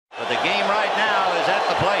The game right now is at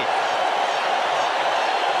the plate.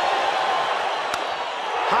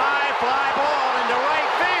 High fly ball into right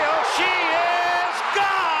field. She is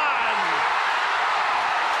gone.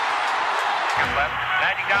 Left,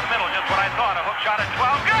 landing down the middle, just what I thought. A hook shot at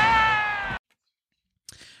 12.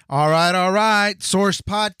 Good! All right. Source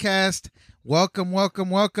Podcast. Welcome,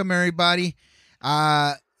 everybody.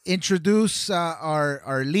 Introduce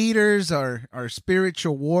our leaders, our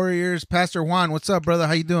spiritual warriors. Pastor Juan, what's up, brother?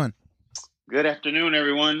 How you doing? Good afternoon,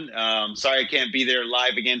 everyone. Sorry I can't be there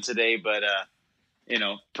live again today, but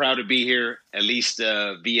proud to be here at least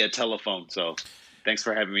via telephone. So thanks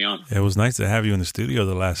for having me on. It was nice to have you in the studio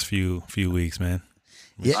the last few weeks, man.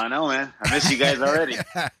 Yeah. I know, man. I miss you guys already.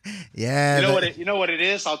 Yeah. You know what it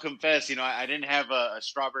is? I'll confess. I didn't have a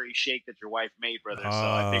strawberry shake that your wife made, brother. So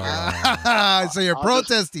I figured. So you're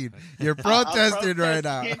protesting. You're protesting right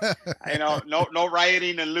now. No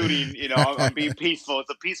rioting and looting. I'm being peaceful. It's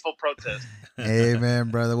a peaceful protest. Amen,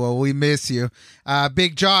 brother. Well, we miss you.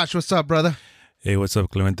 Big Josh, what's up, brother? Hey, what's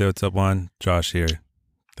up, Clemente? What's up, Juan? Josh here.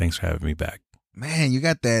 Thanks for having me back. Man, you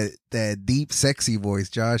got that deep, sexy voice,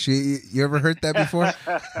 Josh. You ever heard that before?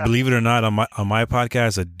 Believe it or not, on my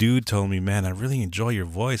podcast, a dude told me, "Man, I really enjoy your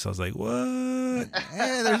voice." I was like, "What?"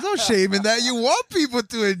 Hey, there's no shame in that. You want people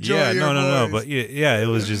to enjoy your voice. No. But yeah, it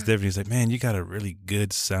was just different. He's like, "Man, you got a really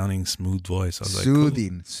good sounding, smooth voice." I was like,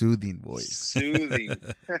 soothing voice. Soothing.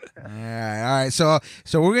 All right. So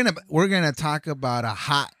we're gonna talk about a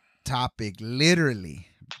hot topic, literally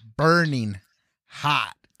burning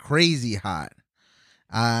hot, crazy hot.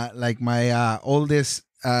 Like my oldest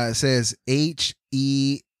says,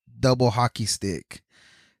 HE double hockey stick.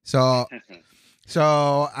 So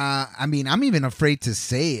I mean, I'm even afraid to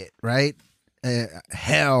say it, right?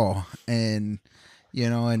 Hell and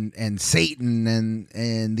and Satan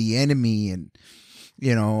and the enemy and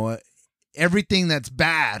everything that's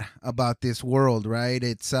bad about this world, right?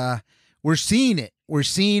 It's we're seeing it. We're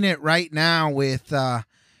seeing it right now with the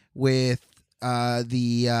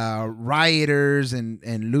rioters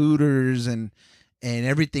and looters and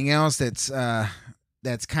everything else that's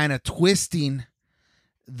kind of twisting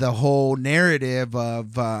the whole narrative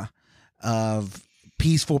of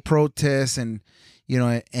peaceful protests and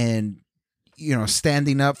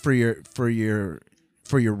standing up for your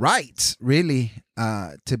rights, really,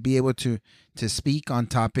 to be able to speak on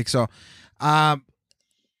topics. So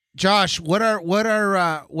Josh, what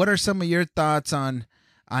are some of your thoughts on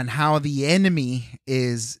how the enemy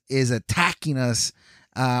is attacking us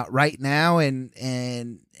right now,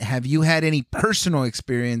 and have you had any personal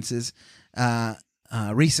experiences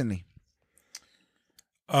recently?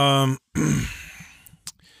 I'm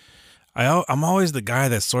always the guy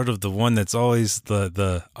that's sort of the one that's always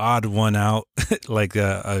the odd one out, like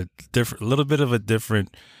a little bit of a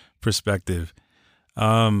different perspective.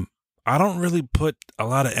 I don't really put a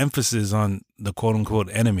lot of emphasis on the quote unquote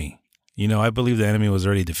enemy. I believe the enemy was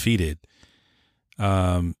already defeated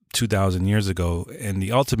 2,000 years ago, and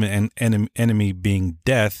the ultimate enemy being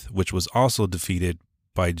death, which was also defeated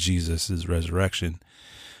by Jesus' resurrection.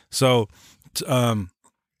 So, I've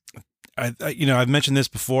mentioned this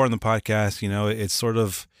before on the podcast. It's sort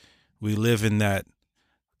of, we live in that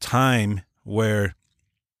time where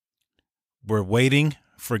we're waiting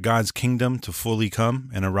for God's kingdom to fully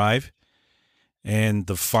come and arrive, and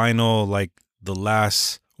the final, the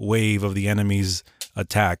last wave of the enemy's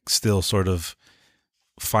attack still sort of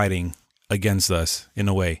fighting against us in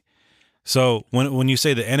a way. So when you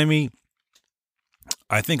say the enemy,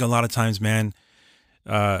 I think a lot of times, man,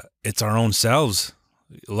 it's our own selves.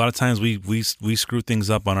 A lot of times we screw things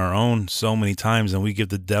up on our own so many times, and we give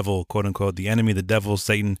the devil, quote unquote, the enemy, the devil,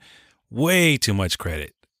 Satan, way too much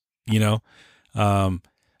credit. I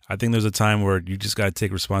think there's a time where you just got to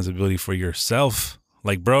take responsibility for yourself.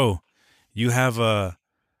 Like, bro, you have a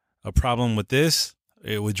problem with this,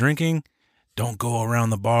 with drinking, don't go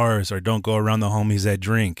around the bars or don't go around the homies that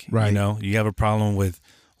drink. Right. You have a problem with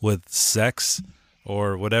sex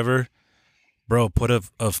or whatever, bro, put a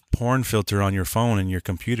porn filter on your phone and your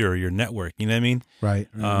computer or your network. You know what I mean? Right.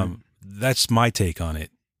 That's my take on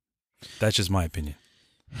it. That's just my opinion.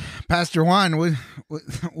 Pastor Juan,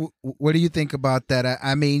 what do you think about that?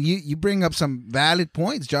 I mean, you bring up some valid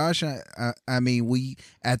points, Josh. I mean, we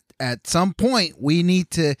at some point we need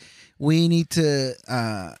to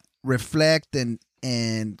reflect and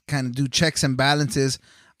kind of do checks and balances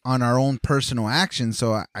on our own personal actions.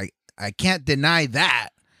 So I can't deny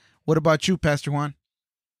that. What about you, Pastor Juan?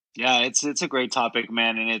 Yeah, it's a great topic,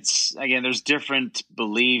 man, and it's, again, there's different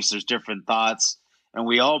beliefs, there's different thoughts, and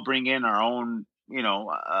we all bring in our own,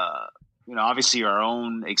 obviously our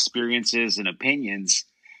own experiences and opinions.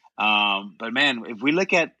 But man, if we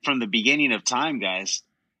look at from the beginning of time, guys,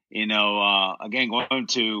 again, going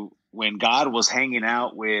to when God was hanging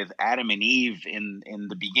out with Adam and Eve in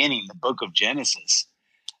the beginning, the book of Genesis.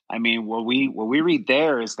 I mean, what we read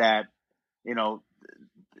there is that,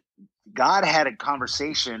 God had a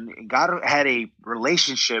conversation. God had a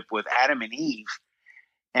relationship with Adam and Eve,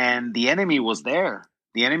 and the enemy was there.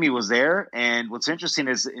 The enemy was there. And what's interesting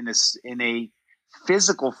is in a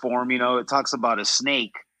physical form, it talks about a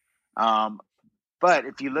snake. But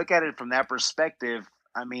if you look at it from that perspective,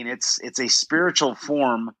 I mean, it's a spiritual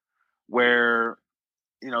form where,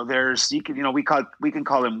 we can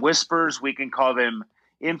call them whispers. We can call them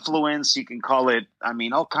influence. You can call it,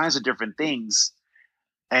 all kinds of different things.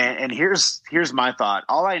 And here's my thought.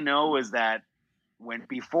 All I know is that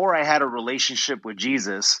before I had a relationship with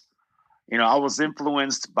Jesus, I was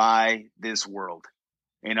influenced by this world,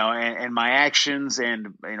 and my actions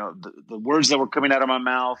and, the words that were coming out of my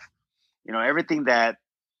mouth, everything that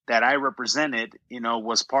I represented,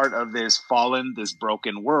 was part of this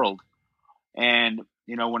broken world. And,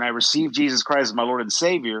 when I received Jesus Christ as my Lord and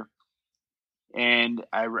Savior, and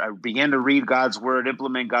I began to read God's word,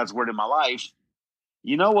 implement God's word in my life,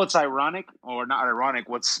 what's ironic, or not ironic,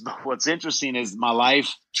 what's interesting is my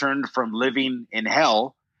life turned from living in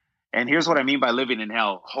hell. And here's what I mean by living in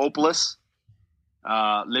hell: hopeless,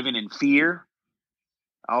 living in fear,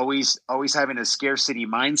 always having a scarcity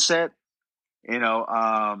mindset,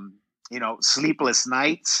 sleepless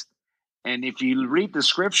nights. And if you read the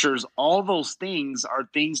scriptures, all those things are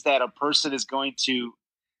things that a person is going to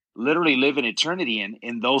literally live in eternity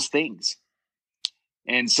in those things.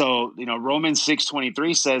 And so, Romans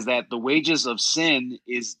 6:23 says that the wages of sin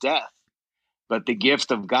is death, but the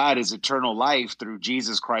gift of God is eternal life through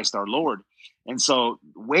Jesus Christ our Lord. And so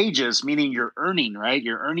wages, meaning you're earning, right?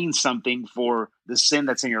 You're earning something for the sin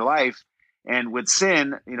that's in your life. And with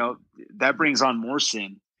sin, that brings on more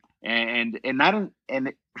sin. And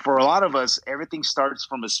for a lot of us, everything starts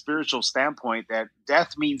from a spiritual standpoint, that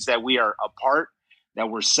death means that we are apart, that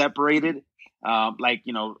we're separated.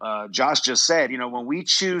 Josh just said, when we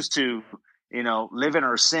choose to, live in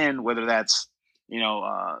our sin, whether that's,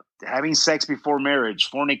 having sex before marriage,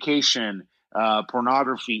 fornication,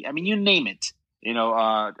 pornography, you name it,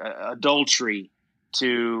 adultery,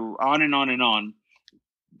 to on and on and on.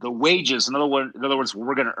 The wages, in other words, what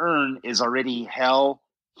we're going to earn is already hell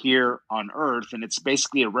here on earth. And it's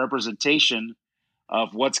basically a representation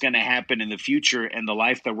of what's going to happen in the future and the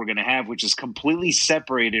life that we're going to have, which is completely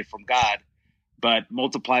separated from God. But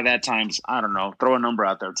multiply that times, I don't know, throw a number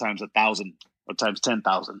out there, times 1,000 or times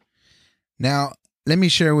 10,000. Now, let me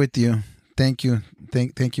share with you. Thank you.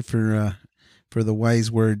 Thank you for the wise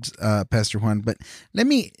words, Pastor Juan. But let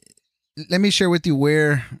me share with you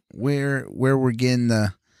where we're getting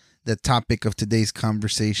the topic of today's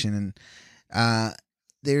conversation. And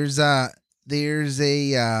there's a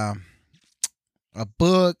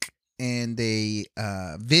book and a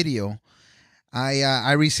video.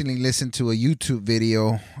 I recently listened to a YouTube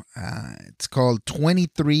video. It's called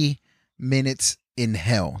 23 Minutes in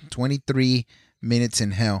Hell. 23 Minutes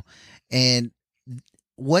in Hell. And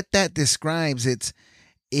what that describes, it's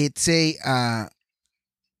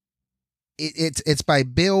by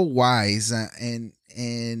Bill Wise, and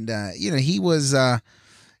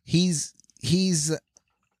he's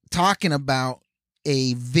talking about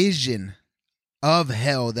a vision of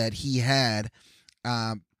hell that he had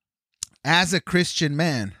as a Christian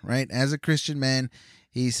man, right? As a Christian man,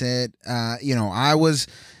 he said, I was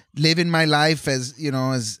living my life as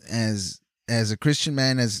a Christian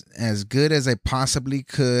man, as good as I possibly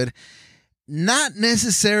could, not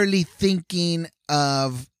necessarily thinking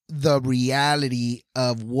of the reality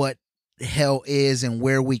of what hell is and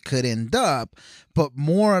where we could end up, but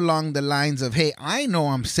more along the lines of, hey, I know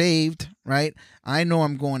I'm saved, right? I know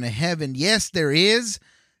I'm going to heaven. Yes, there is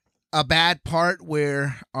a bad part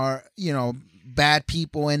where bad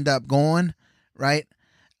people end up going, right?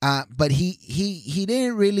 But he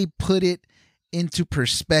didn't really put it into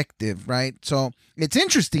perspective, right? So it's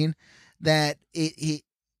interesting that he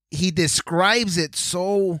describes it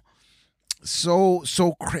so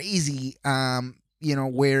crazy,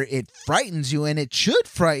 where it frightens you, and it should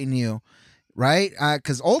frighten you, right?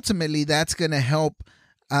 Because ultimately that's going to help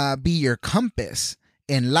be your compass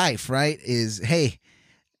in life, right? Is, hey,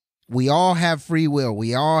 we all have free will.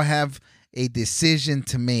 We all have a decision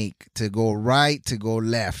to make, to go right, to go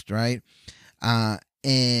left, right?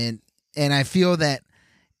 And I feel that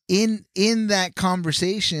in that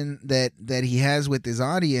conversation that he has with his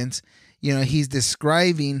audience, he's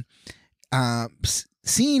describing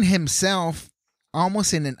seeing himself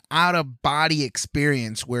almost in an out-of-body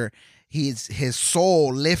experience where his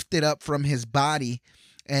soul lifted up from his body,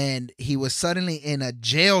 and he was suddenly in a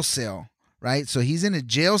jail cell, right? So he's in a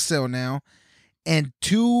jail cell now, and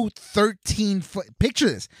two 13-foot, picture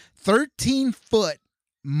this, 13-foot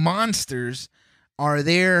monsters are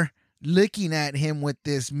there looking at him with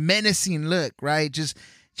this menacing look, right? Just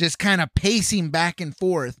kind of pacing back and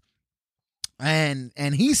forth. And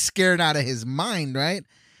he's scared out of his mind, right?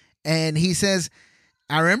 And he says,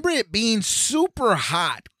 I remember it being super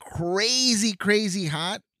hot, crazy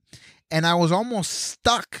hot. And I was almost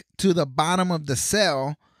stuck to the bottom of the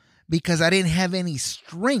cell because I didn't have any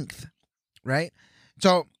strength, right?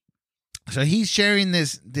 So he's sharing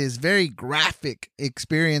this very graphic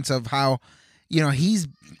experience of how, he's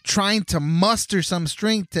trying to muster some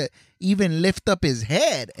strength to even lift up his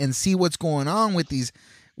head and see what's going on with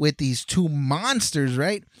these two monsters,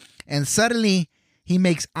 right? And suddenly he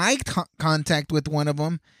makes eye contact with one of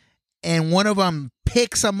them, and one of them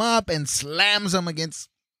picks him up and slams him against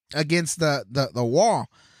the wall,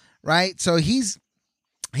 right? So he's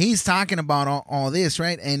talking about all this,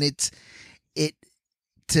 right? And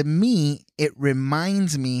to me, it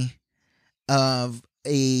reminds me of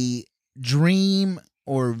a dream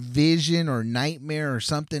or vision or nightmare or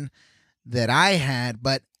something that I had.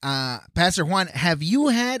 But Pastor Juan, have you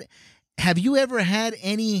ever had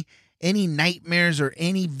any nightmares or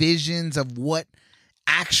any visions of what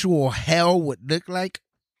actual hell would look like?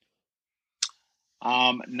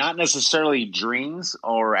 Not necessarily dreams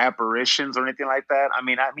or apparitions or anything like that. I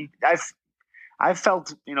mean, I've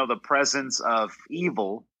felt, the presence of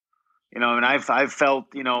evil, and I've felt,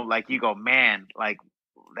 like you go, man, like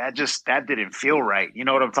that didn't feel right. You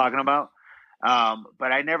know what I'm talking about?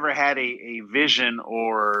 But I never had a vision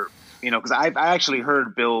or, because I actually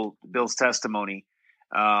heard Bill's testimony.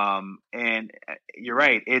 And you're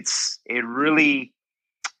right. It really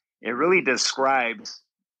describes,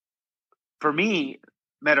 for me,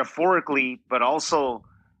 metaphorically, but also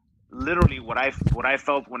literally what I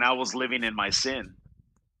felt when I was living in my sin.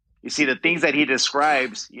 You see, the things that he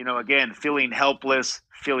describes, again, feeling helpless,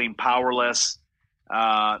 feeling powerless,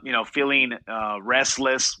 feeling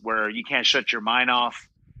restless, where you can't shut your mind off,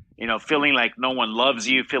 feeling like no one loves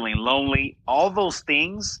you, feeling lonely. All those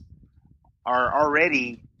things are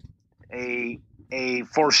already a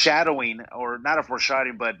foreshadowing, or not a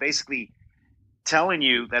foreshadowing, but basically telling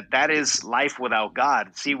you that is life without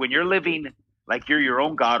God. See, when you're living like you're your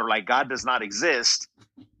own God, or like God does not exist,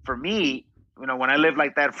 for me, when I lived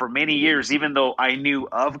like that for many years, even though I knew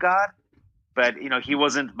of God, but he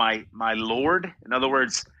wasn't my Lord. In other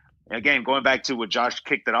words, again, going back to what Josh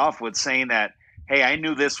kicked it off with, saying that, hey, I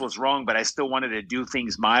knew this was wrong, but I still wanted to do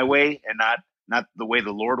things my way and not the way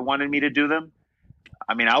the Lord wanted me to do them.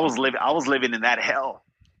 I mean, I was living in that hell.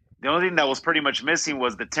 The only thing that was pretty much missing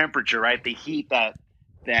was the temperature, right? The heat that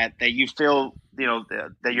you feel,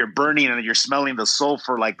 that you're burning and you're smelling the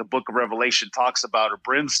sulfur, like the book of Revelation talks about, or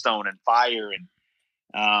brimstone and fire.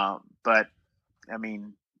 And, but I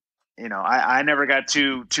mean, I never got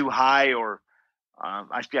too high, or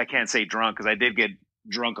I can't say drunk, because I did get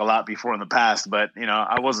drunk a lot before in the past, but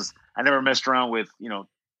I never messed around with,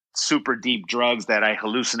 super deep drugs that I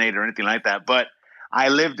hallucinated or anything like that. But I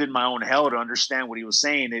lived in my own hell to understand what he was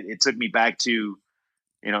saying. It took me back to,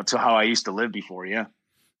 to how I used to live before. Yeah.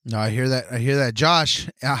 No, I hear that. Josh,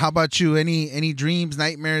 how about you? Any dreams,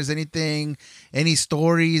 nightmares, anything, any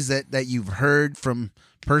stories that you've heard from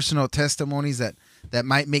personal testimonies that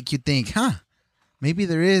might make you think, maybe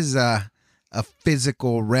there is a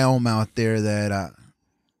physical realm out there that,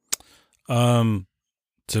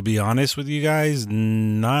 to be honest with you guys,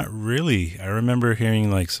 not really. I remember hearing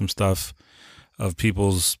like some stuff of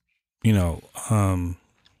people's,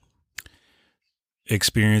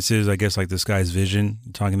 experiences, I guess, like this guy's vision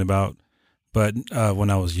talking about, but when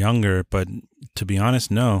I was younger. But to be honest,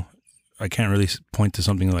 no, I can't really point to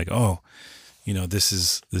something like, oh, this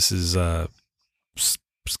is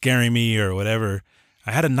scaring me or whatever.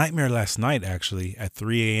 I had a nightmare last night, actually, at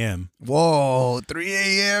 3 a.m. Whoa, 3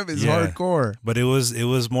 a.m. is hardcore. But it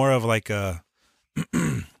was more of like a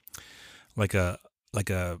like a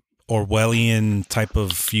Orwellian type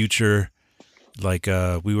of future. Like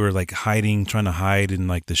we were like trying to hide in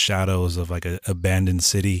like the shadows of like an abandoned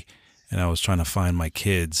city, and I was trying to find my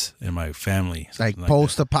kids and my family. Like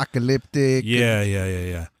post-apocalyptic.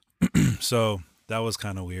 Yeah. So that was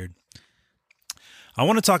kind of weird. I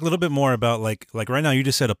want to talk a little bit more about like right now you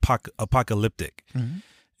just said apocalyptic. Mm-hmm.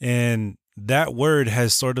 And that word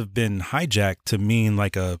has sort of been hijacked to mean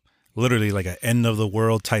like literally like an end of the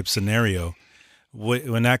world type scenario.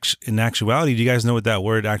 In actuality, do you guys know what that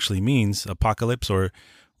word actually means? Apocalypse, or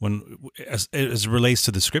as it relates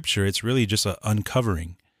to the scripture, it's really just an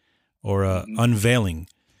uncovering, or a unveiling.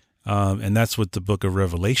 And that's what the book of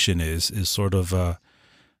Revelation is sort of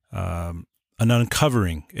an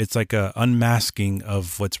uncovering. It's like a unmasking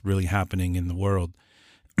of what's really happening in the world.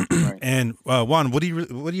 Right. And Juan, what's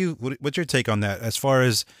your take on that? As far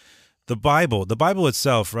as the Bible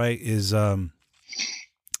itself, right, is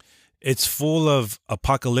it's full of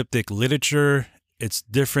apocalyptic literature. It's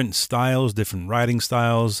different styles, different writing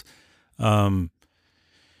styles. And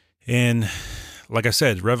like I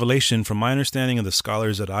said, Revelation, from my understanding of the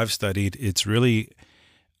scholars that I've studied, it's really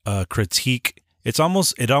a critique. It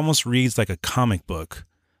almost reads like a comic book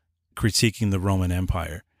critiquing the Roman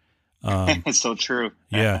Empire. It's so true.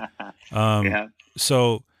 Yeah. Yeah.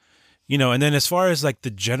 So, and then as far as like the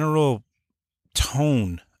general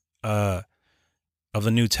tone of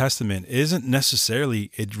the New Testament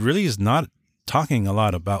it really is not talking a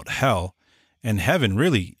lot about hell and heaven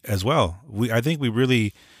really as well. I think we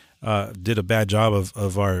really did a bad job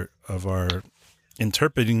of our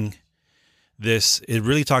interpreting this. It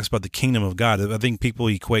really talks about the kingdom of God. I think people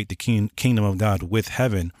equate the kingdom of God with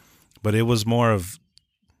heaven, but it was more of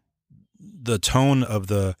the tone of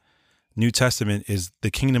the New Testament is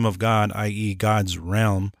the kingdom of God, i.e. God's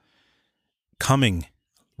realm, coming,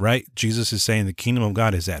 right? Jesus is saying the kingdom of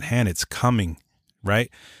God is at hand. It's coming, right?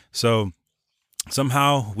 So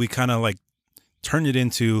somehow we kind of like turn it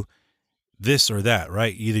into this or that,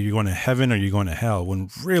 right? Either you're going to heaven or you're going to hell, when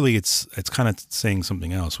really it's kind of saying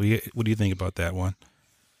something else. What do you think about that one?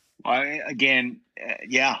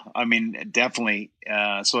 Yeah, I mean, definitely.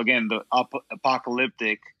 So again, the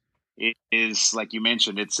apocalyptic is, like you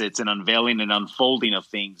mentioned, it's an unveiling and unfolding of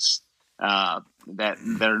things that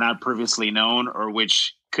are not previously known, or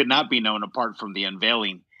which could not be known apart from the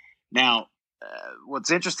unveiling. Now, what's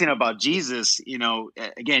interesting about Jesus,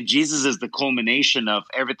 again, Jesus is the culmination of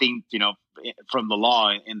everything, from the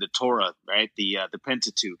law in the Torah, right? The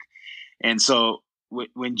Pentateuch. And so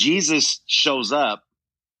when Jesus shows up,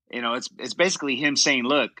 it's basically him saying,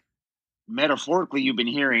 look, metaphorically, you've been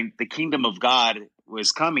hearing the kingdom of God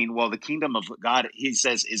was coming. Well, the kingdom of God, he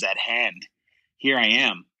says, is at hand. Here I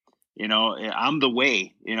am. I'm the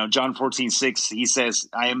way. John 14:6, he says,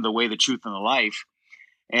 I am the way, the truth, and the life.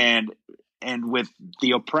 And with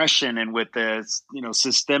the oppression and with the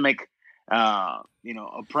systemic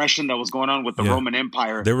oppression that was going on with the Roman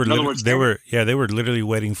Empire, they were literally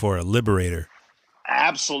waiting for a liberator.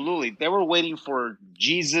 Absolutely, they were waiting for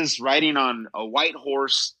Jesus riding on a white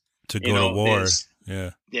horse to go to war.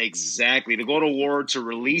 Yeah, exactly, to go to war, to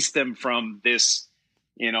release them from this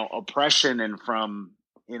oppression and from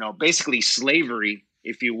basically slavery,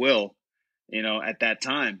 if you will, at that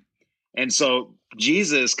time. And so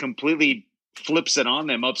Jesus completely flips it on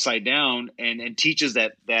them upside down and teaches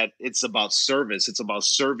that it's about service. It's about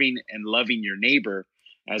serving and loving your neighbor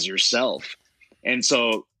as yourself. And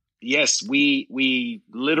so, yes, we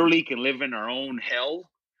literally can live in our own hell.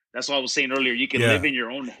 That's what I was saying earlier. You can live in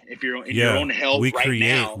your own, your own hell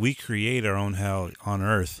now. We create our own hell on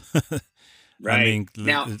earth. Right. I mean,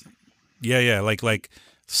 now, like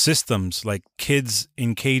systems, like kids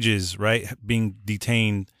in cages, right? Being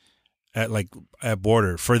detained at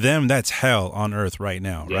border. For them, that's hell on earth right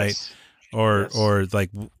now, yes. right? Or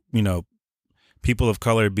like, people of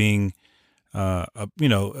color being,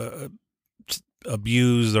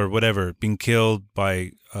 abused or whatever, being killed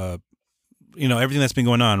by, everything that's been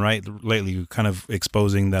going on, right? Lately, kind of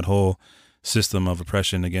exposing that whole system of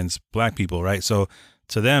oppression against black people, right? So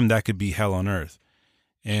to them, that could be hell on earth.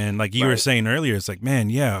 And like you were saying earlier, it's like, man,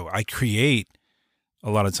 yeah, I create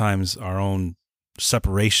a lot of times our own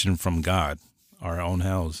separation from God, our own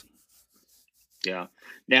hells. Yeah.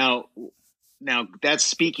 Now that's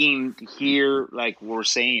speaking here, like we're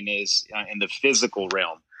saying, is in the physical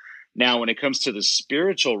realm. Now, when it comes to the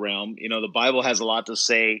spiritual realm, the Bible has a lot to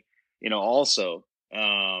say, also,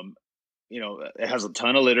 it has a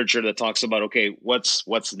ton of literature that talks about, okay, what's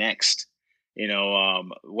next?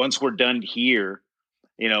 Once we're done here,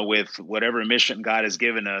 with whatever mission God has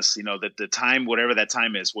given us, that the time, whatever that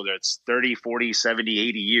time is, whether it's 30, 40, 70,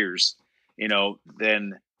 80 years,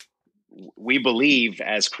 then we believe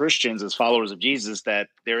as Christians, as followers of Jesus, that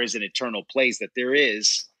there is an eternal place, that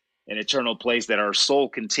our soul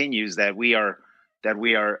continues, that we are,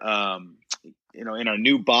 in our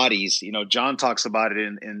new bodies. John talks about it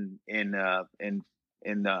in the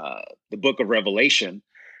book of Revelation,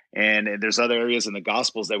 and there's other areas in the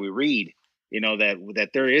Gospels that we read, that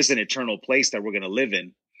there is an eternal place that we're going to live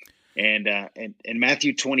in. And in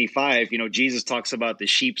Matthew 25, Jesus talks about the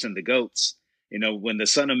sheep and the goats. When the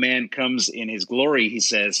Son of Man comes in his glory, he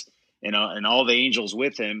says, and all the angels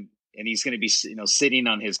with him, and he's going to be, sitting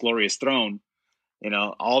on his glorious throne.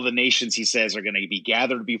 All the nations, he says, are going to be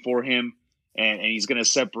gathered before him, and he's going to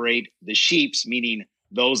separate the sheeps, meaning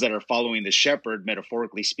those that are following the shepherd,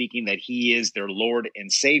 metaphorically speaking, that he is their Lord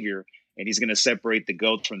and Savior, and he's going to separate the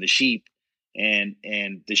goats from the sheep, and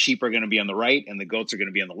the sheep are going to be on the right, and the goats are going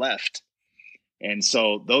to be on the left. And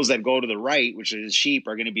so those that go to the right, which are the sheep,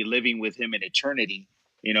 are going to be living with him in eternity,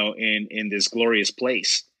 in this glorious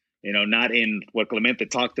place, not in what Clemente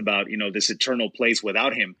talked about, this eternal place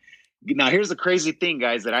without him. Now, here's the crazy thing,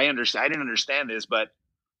 guys, that I didn't understand this, but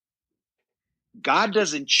God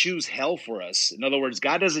doesn't choose hell for us. In other words,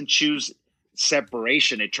 God doesn't choose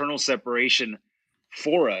separation, eternal separation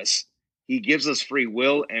for us. He gives us free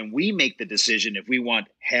will, and we make the decision if we want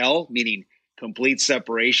hell, meaning complete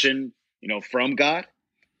separation, from God,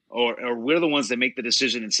 or we're the ones that make the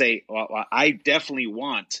decision and say, well, I definitely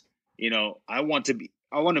want, I want to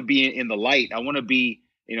be in the light. I want to be,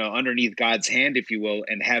 underneath God's hand, if you will,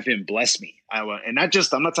 and have him bless me. I'm not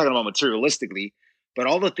talking about materialistically, but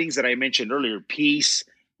all the things that I mentioned earlier: peace,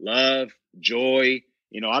 love, joy.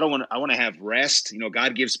 I want to have rest.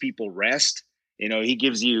 God gives people rest. He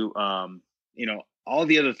gives you, all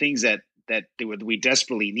the other things that we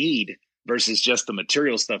desperately need versus just the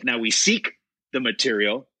material stuff. Now we seek the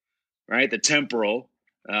material, right? The temporal,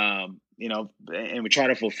 and we try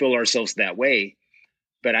to fulfill ourselves that way.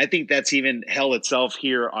 But I think that's even hell itself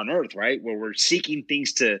here on earth, right? Where we're seeking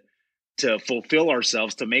things to fulfill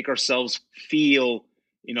ourselves, to make ourselves feel,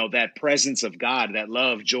 that presence of God, that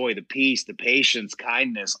love, joy, the peace, the patience,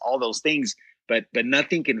 kindness, all those things. But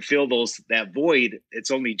nothing can fill that void.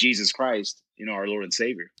 It's only Jesus Christ, our Lord and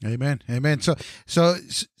Savior. Amen. Amen. So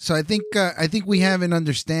I think we have an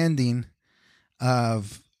understanding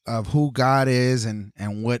of who God is and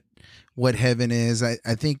what heaven is. I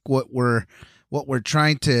think what we're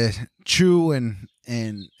trying to chew and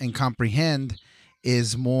comprehend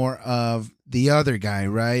is more of the other guy,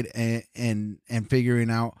 right? And figuring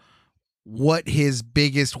out what his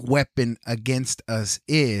biggest weapon against us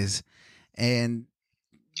is. And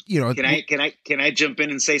can I jump in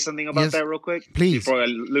and say something about that real quick, please, before I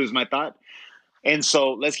lose my thought? And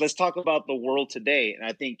so let's talk about the world today. And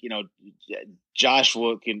I think Josh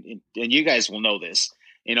and you guys will know this.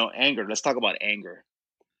 Anger. Let's talk about anger,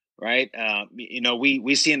 right?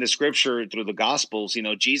 We see in the scripture through the Gospels,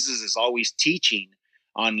 Jesus is always teaching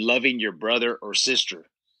on loving your brother or sister,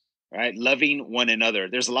 right? Loving one another.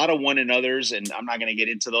 There's a lot of one another's, and I'm not going to get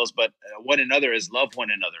into those, but one another is love one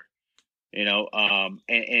another.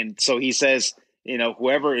 And so he says,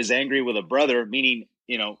 whoever is angry with a brother, meaning,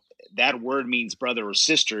 that word means brother or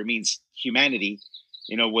sister, it means humanity,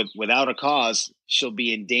 without a cause, she'll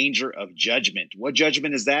be in danger of judgment. What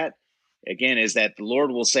judgment is that? Again, is that the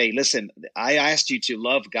Lord will say, listen, I asked you to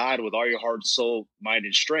love God with all your heart, soul, mind,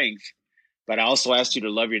 and strength, but I also asked you to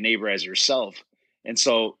love your neighbor as yourself. And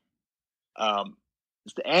so,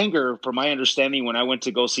 the anger, from my understanding, when I went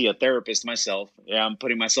to go see a therapist myself, I'm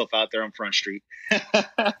putting myself out there on Front Street.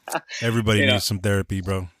 Everybody needs some therapy,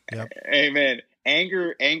 bro. Yep. Amen.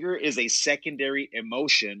 Anger is a secondary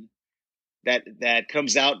emotion that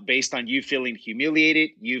comes out based on you feeling humiliated,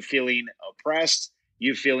 you feeling oppressed,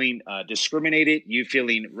 you feeling discriminated, you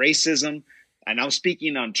feeling racism. And I'm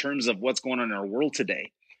speaking on terms of what's going on in our world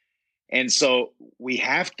today. And so we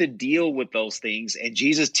have to deal with those things. And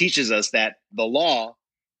Jesus teaches us that the law,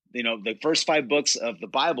 the first 5 books of the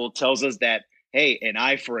Bible tells us that, hey, an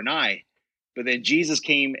eye for an eye. But then Jesus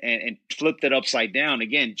came and flipped it upside down.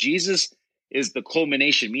 Again, Jesus is the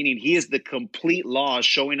culmination, meaning he is the complete law,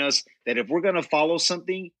 showing us that if we're going to follow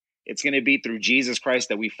something, it's going to be through Jesus Christ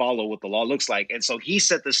that we follow what the law looks like. And so he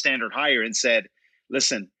set the standard higher and said,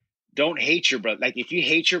 listen, don't hate your brother. Like if you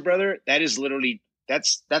hate your brother, that is literally,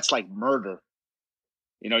 that's like murder.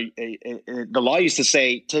 The law used to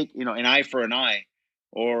say, take, an eye for an eye,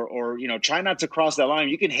 or try not to cross that line.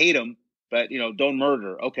 You can hate him, but don't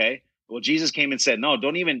murder. Okay. Well, Jesus came and said, no,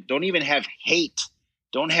 don't even have hate.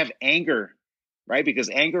 Don't have anger, right? Because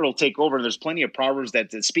anger will take over. There's plenty of Proverbs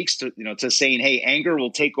that speaks to, to saying, hey, anger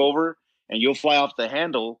will take over and you'll fly off the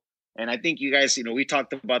handle. And I think you guys, we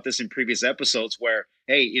talked about this in previous episodes where,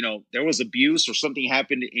 hey, there was abuse or something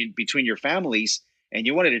happened in between your families and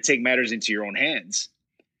you wanted to take matters into your own hands.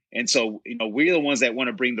 And so, we're the ones that want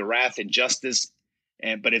to bring the wrath and justice.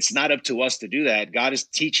 But it's not up to us to do that. God is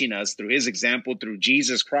teaching us through his example, through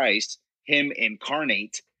Jesus Christ, him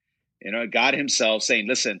incarnate, God himself saying,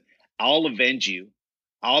 listen, I'll avenge you.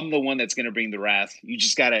 I'm the one that's going to bring the wrath. You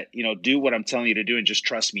just got to, do what I'm telling you to do and just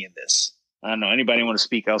trust me in this. I don't know. Anybody want to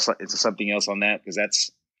speak else? It's something else on that? Because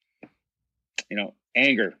that's,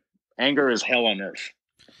 anger. Anger is hell on earth.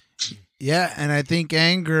 Yeah. And I think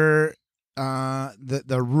anger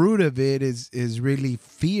the root of it is really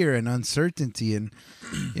fear and uncertainty, and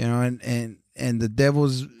and the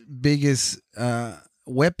devil's biggest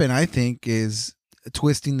weapon, I think, is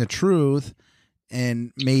twisting the truth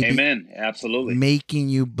and maybe Amen. Absolutely. making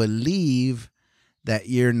you believe that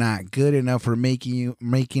you're not good enough, or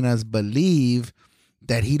making us believe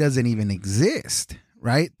that he doesn't even exist,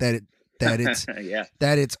 right? That it's Yeah.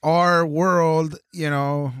 that it's our world,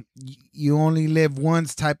 you only live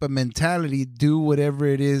once type of mentality. Do whatever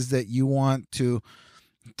it is that you want to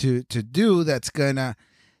do that's gonna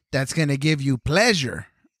give you pleasure,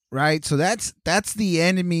 right? So that's the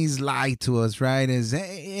enemy's lie to us, right? Is,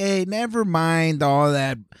 hey, never mind all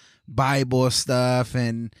that Bible stuff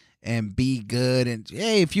and be good, and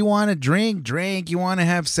hey, if you want to drink, you want to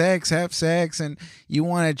have sex, and you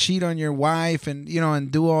want to cheat on your wife, and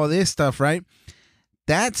and do all this stuff, right?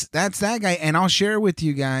 That's that guy. And I'll share with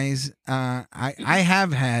you guys, I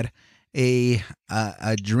have had a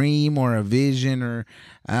dream or a vision, or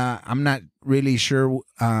I'm not really sure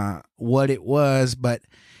what it was, but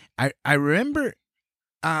I remember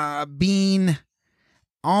being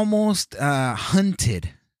almost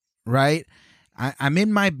hunted, right? I'm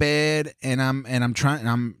in my bed and I'm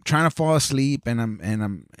trying to fall asleep, and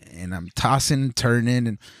I'm tossing and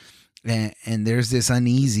turning, and there's this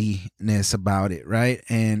uneasiness about it, right?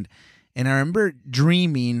 And I remember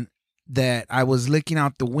dreaming that I was looking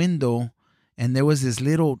out the window, and there was this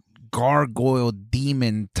little gargoyle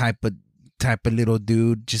demon type of little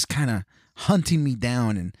dude just kind of hunting me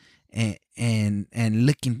down and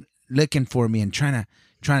looking for me and trying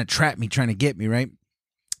to trap me, trying to get me, right?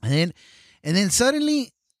 And then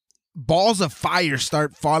suddenly balls of fire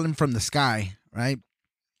start falling from the sky, right?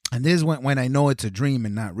 And this is when I know it's a dream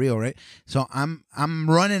and not real, right? So I'm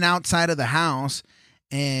running outside of the house,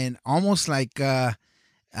 and almost like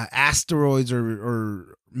asteroids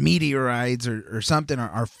or meteorites or something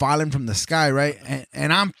are falling from the sky, right?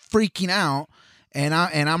 And I'm freaking out, and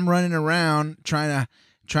I'm running around trying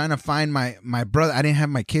to find my brother. I didn't have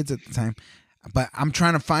my kids at the time, but I'm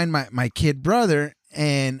trying to find my kid brother.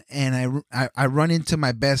 And I run into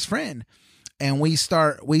my best friend, and we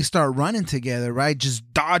start running together, right?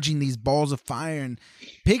 Just dodging these balls of fire, and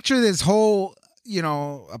picture this whole,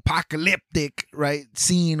 apocalyptic, right,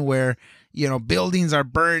 scene where, buildings are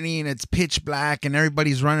burning, it's pitch black, and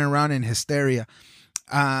everybody's running around in hysteria.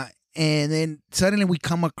 And then suddenly we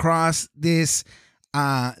come across this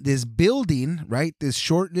building, right? This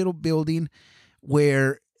short little building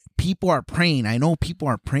where people are praying. I know people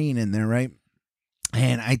are praying in there, right?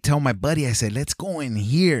 And I tell my buddy, I said, let's go in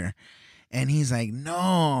here. And he's like,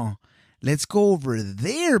 no, let's go over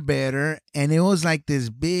there better. And it was like this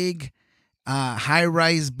big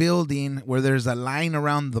high-rise building where there's a line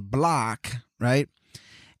around the block, right?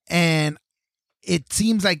 And it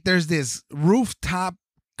seems like there's this rooftop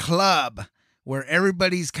club where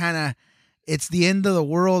everybody's kind of, it's the end of the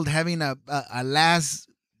world, having a last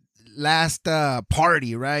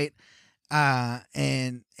party, right?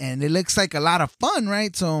 And it looks like a lot of fun,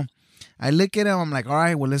 right? So I look at him, I'm like, all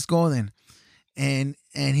right, well, let's go then. And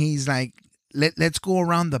he's like, let's go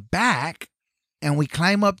around the back, and we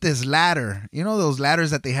climb up this ladder. You know those ladders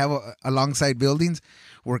that they have alongside buildings?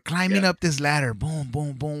 We're climbing up this ladder, boom,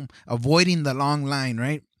 boom, boom, avoiding the long line,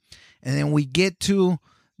 right? And then we get to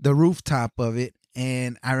the rooftop of it,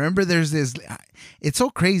 and I remember there's this, it's so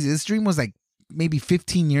crazy. This dream was like maybe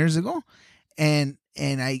 15 years ago, and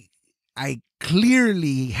I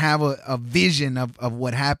clearly have a vision of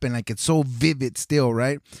what happened. Like, it's so vivid still,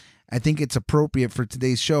 right? I think it's appropriate for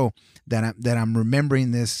today's show that I'm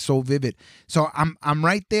remembering this so vivid. So I'm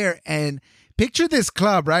right there, and picture this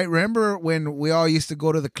club, right? Remember when we all used to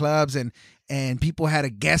go to the clubs and people had a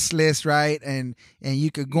guest list, right? And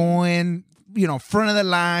you could go in, front of the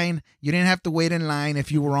line. You didn't have to wait in line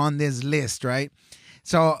if you were on this list, right?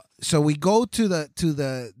 So we go to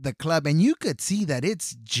the club, and you could see that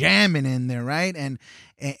it's jamming in there, right? And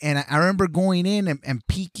I remember going in and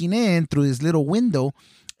peeking in through this little window,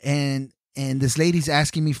 and this lady's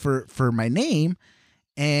asking me for my name,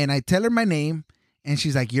 and I tell her my name, and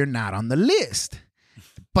she's like, "You're not on the list."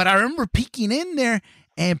 But I remember peeking in there,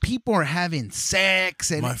 and people are having sex,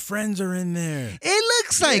 and my friends are in there. It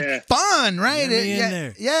looks like fun, right? Let me in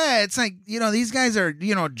there. Yeah, it's like, these guys are,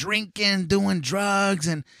 drinking, doing drugs,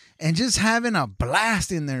 and just having a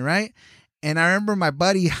blast in there, right? And I remember my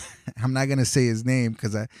buddy, I'm not going to say his name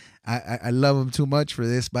because I love him too much for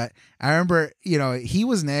this, but I remember, he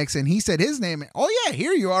was next, and he said his name. Oh yeah,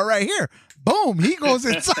 here you are right here. Boom, he goes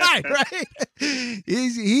inside, right?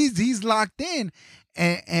 He's locked in,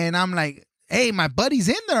 and I'm like, hey, my buddy's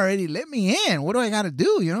in there already. Let me in. What do I got to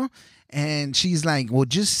do, And she's like, well,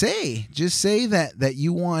 just say that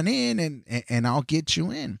you want in, and I'll get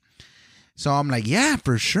you in. So I'm like, yeah,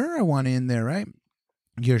 for sure I want in there, right?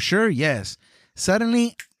 You're sure? Yes.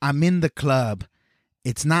 Suddenly I'm in the club.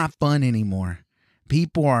 It's not fun anymore.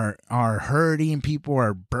 People are hurting. People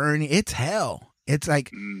are burning. It's hell. It's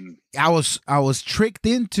like I was tricked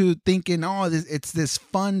into thinking, oh, it's this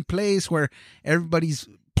fun place where everybody's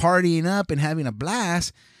partying up and having a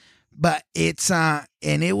blast. But it's and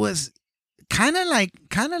it was kind of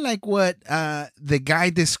like what the guy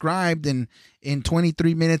described in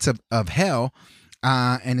 23 Minutes of Hell,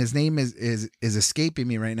 and his name is escaping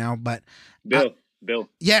me right now. But Bill,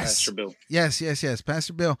 yes, Pastor Bill, yes,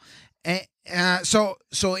 Pastor Bill. And so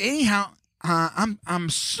anyhow, I'm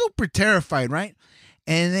super terrified, right?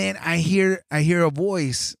 And then I hear a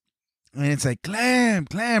voice, and it's like Clem,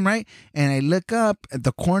 right? And I look up at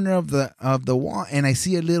the corner of the wall, and I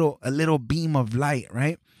see a little beam of light,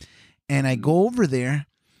 right? And I go over there,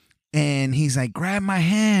 and he's like, grab my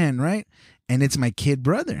hand, right? And it's my kid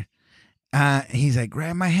brother. He's like,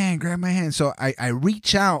 grab my hand. So I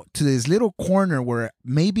reach out to this little corner where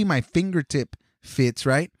maybe my fingertip fits,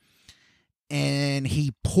 right? And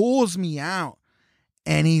he pulls me out,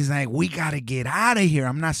 and he's like, we got to get out of here.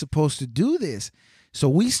 I'm not supposed to do this. So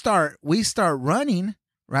we start running,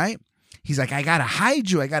 right? He's like, I got to hide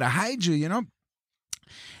you, you know?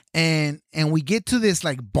 And we get to this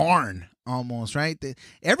like barn almost, right?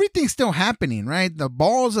 Everything's still happening, right? The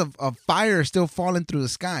balls of fire are still falling through the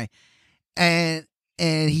sky. And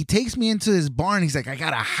he takes me into this barn. He's like, I got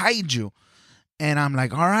to hide you. And I'm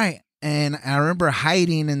like, all right. And I remember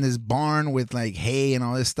hiding in this barn with like hay and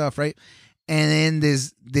all this stuff, right? And then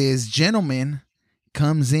this gentleman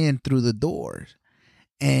comes in through the doors.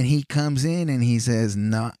 And he comes in and he says,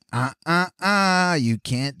 no, you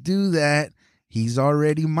can't do that. He's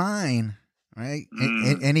already mine, right?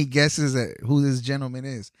 And he guesses at who this gentleman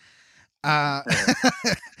is. And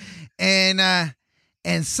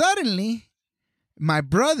suddenly, my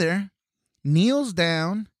brother kneels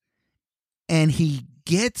down, and he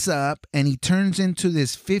gets up, and he turns into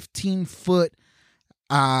this 15-foot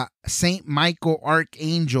Saint Michael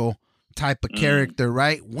Archangel type of character,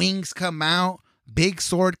 right? Wings come out, big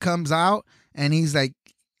sword comes out, and he's like,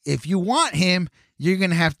 if you want him, you're going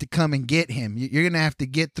to have to come and get him. You're going to have to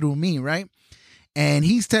get through me, right? And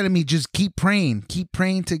he's telling me, just keep praying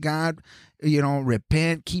to God,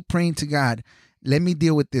 repent, keep praying to God. Let me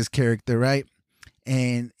deal with this character, right?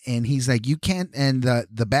 And he's like, you can't, and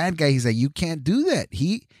the bad guy, he's like, you can't do that.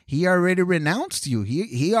 He already renounced you.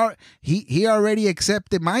 He already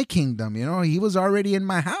accepted my kingdom. He was already in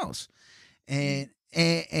my house. And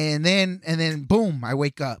then boom, I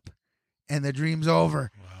wake up, and the dream's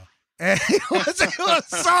over. Wow. And it was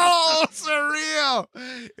so surreal.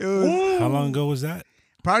 How long ago was that?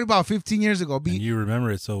 Probably about 15 years ago. And you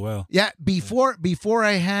remember it so well. Yeah, before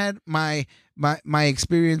I had my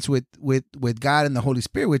experience with God and the Holy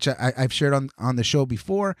Spirit, which I've shared on the show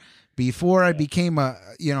before I became a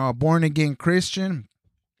born again Christian.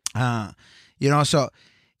 So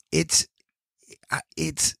it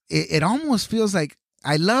almost feels like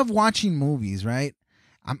I love watching movies, right?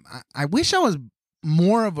 I wish I was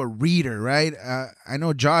more of a reader, right? I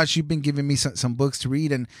know, Josh, you've been giving me some books to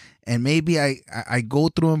read, and maybe I go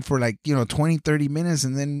through them for like 20, 30 minutes,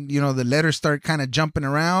 and then the letters start kind of jumping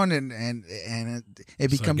around, and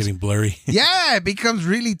it becomes getting blurry. Yeah, it becomes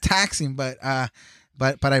really taxing. But I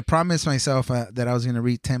promised myself that I was going to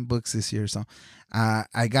read 10 books this year, so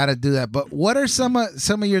I got to do that. But what are some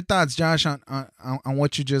of your thoughts, Josh, on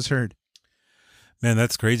what you just heard? Man,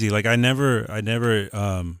 that's crazy. Like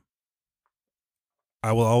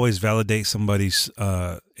I will always validate somebody's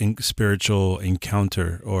spiritual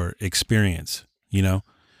encounter or experience.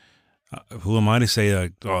 Who am I to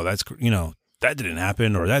say oh, that's that didn't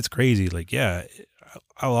happen, or that's crazy? Like, yeah,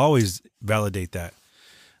 I'll always validate that.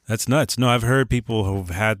 That's nuts. No, I've heard people who've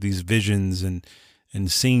had these visions and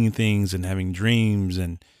seeing things and having dreams,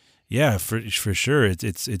 and yeah, for sure,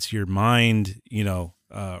 it's your mind,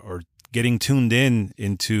 or getting tuned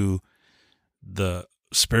into the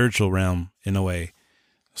spiritual realm in a way.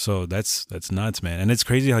 So that's nuts, man. And it's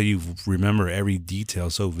crazy how you remember every detail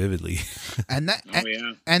so vividly. And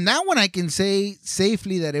that one I can say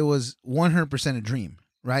safely that it was 100% a dream,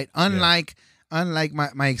 right? Unlike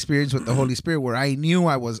my experience with the Holy Spirit, where I knew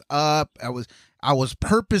I was up, I was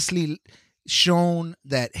purposely shown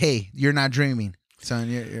that, hey, you're not dreaming, son,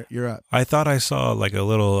 you're up. I thought I saw like a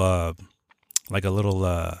little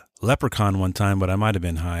leprechaun one time, but I might have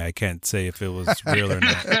been high. I can't say if it was real or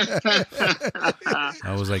not.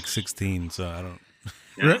 I was like 16, so I don't.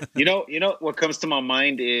 You know what comes to my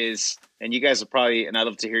mind is and you guys are probably, and I'd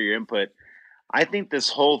love to hear your input. I think this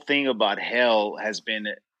whole thing about hell has been,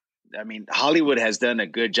 I mean, Hollywood has done a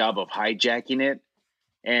good job of hijacking it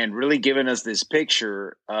and really giving us this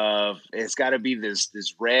picture of it's got to be this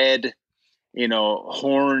red,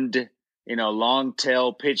 horned, long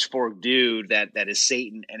tail pitchfork dude that is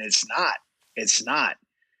Satan, and it's not. It's not.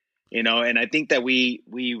 And I think that we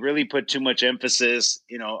really put too much emphasis.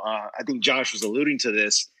 I think Josh was alluding to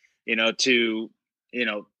this. To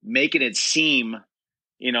making it seem,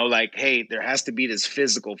 like, hey, there has to be this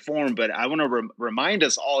physical form. But I want to remind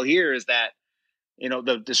us all here is that,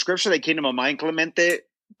 the scripture that came to my mind, Clemente,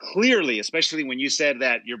 clearly, especially when you said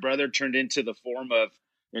that your brother turned into the form of,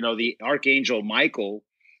 the archangel Michael,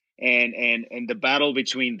 and the battle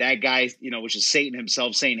between that guy, which is Satan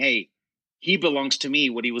himself, saying, hey, he belongs to me.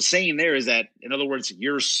 What he was saying there is that, in other words,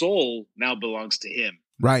 your soul now belongs to him.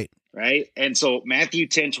 Right. Right. And so Matthew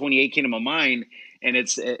 10:28 came to my mind, and it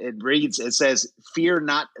says, fear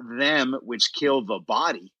not them which kill the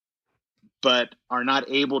body, but are not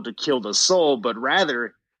able to kill the soul, but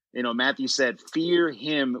rather, Matthew said, fear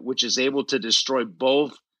him which is able to destroy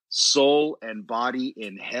both soul and body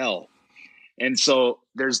in hell. And so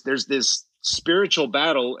there's this spiritual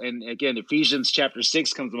battle. And again, Ephesians chapter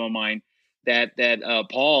 6 comes to my mind that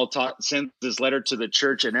Paul sent this letter to the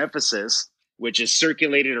church in Ephesus, which is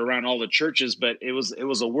circulated around all the churches. But it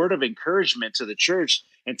was a word of encouragement to the church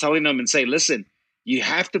and telling them and say, listen, you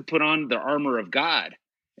have to put on the armor of God.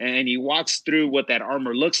 And he walks through what that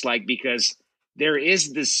armor looks like, because there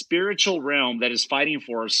is this spiritual realm that is fighting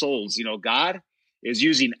for our souls. God is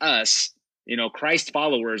using us, Christ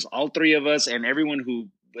followers, all three of us, and everyone who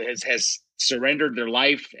has surrendered their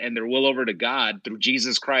life and their will over to God through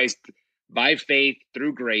Jesus Christ by faith,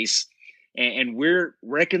 through grace. And we're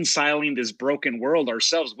reconciling this broken world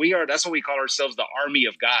ourselves. That's what we call ourselves, the army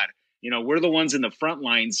of God. We're the ones in the front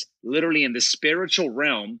lines, literally in the spiritual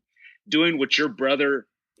realm, doing what your brother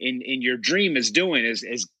in your dream is doing,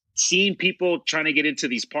 is seeing people trying to get into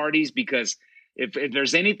these parties. Because if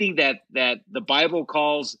there's anything that the Bible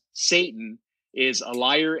calls Satan, is a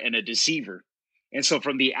liar and a deceiver. And so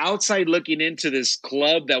from the outside looking into this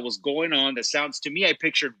club that was going on, that sounds to me, I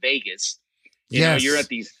pictured Vegas. You're at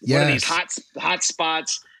these one of these hot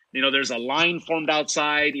spots. There's a line formed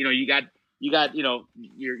outside. You got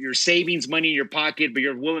your savings money in your pocket, but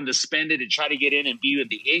you're willing to spend it and try to get in and be with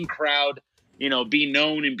the in crowd. Be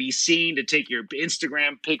known and be seen, to take your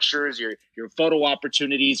Instagram pictures, your photo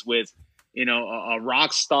opportunities with a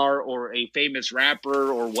rock star or a famous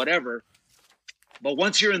rapper or whatever. But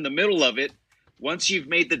once you're in the middle of it, once you've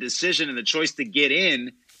made the decision and the choice to get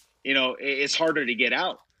in, it's harder to get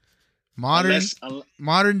out.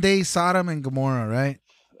 Modern day Sodom and Gomorrah, right?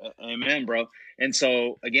 Amen, bro. And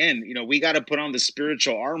so again, we got to put on the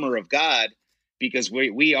spiritual armor of God, because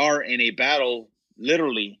we are in a battle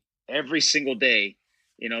literally every single day,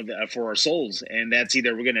 for our souls. And that's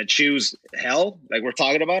either we're going to choose hell, like we're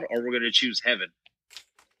talking about, or we're going to choose heaven,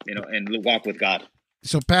 and walk with God.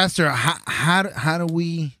 So, Pastor, how do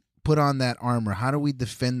we put on that armor? How do we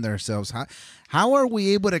defend ourselves? How are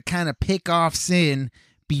we able to kind of pick off sin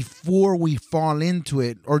before we fall into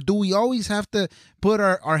it? Or do we always have to put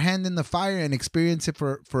our hand in the fire and experience it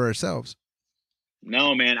for ourselves?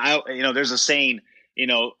 No, man. There's a saying,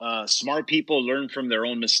 smart people learn from their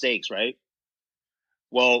own mistakes, right?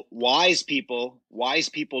 Well, wise people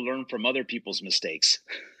learn from other people's mistakes.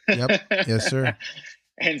 Yep. Yes, sir.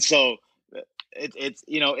 And so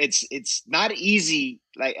it's not easy.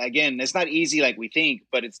 Like, again, it's not easy like we think,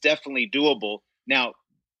 but it's definitely doable. Now,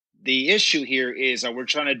 the issue here is that we're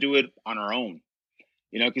trying to do it on our own,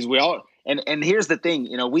 because we all, and here's the thing,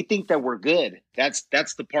 we think that we're good. That's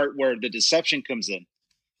the part where the deception comes in,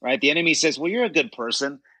 right? The enemy says, well, you're a good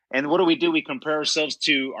person. And what do? We compare ourselves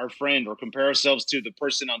to our friend, or compare ourselves to the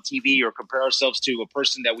person on TV, or compare ourselves to a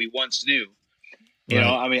person that we once knew.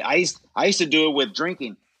 Right. I used to do it with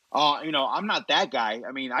drinking. I'm not that guy.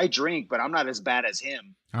 I drink, but I'm not as bad as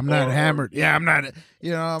him. I'm not hammered. I'm not,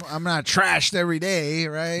 I'm not trashed every day.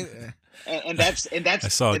 Right. And that's, I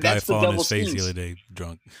saw a guy fall on his face schemes the other day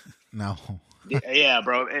drunk. No. Yeah,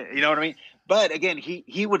 bro. You know what I mean? But again,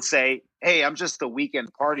 he would say, hey, I'm just a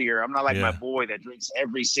weekend partier. I'm not like my boy that drinks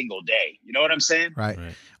every single day. You know what I'm saying? Right.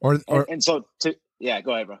 Or go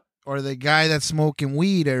ahead, bro. Or the guy that's smoking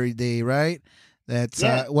weed every day, right? That's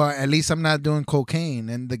well, at least I'm not doing cocaine,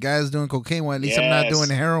 and the guy's doing cocaine. Well, at least I'm not doing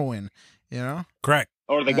heroin. Crack.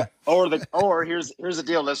 Or the guy, or here's the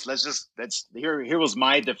deal. Here was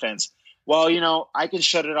my defense. Well, I can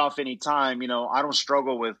shut it off anytime. I don't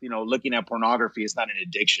struggle with looking at pornography. It's not an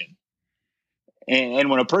addiction. And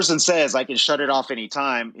when a person says I can shut it off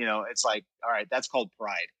anytime, it's like, all right, that's called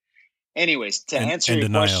pride. Anyways, to answer and your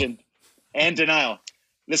denial. question, and denial.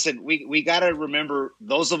 Listen, we got to remember,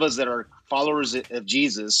 those of us that are followers of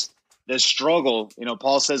Jesus, the struggle,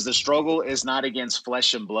 Paul says the struggle is not against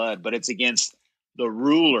flesh and blood, but it's against the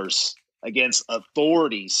rulers, against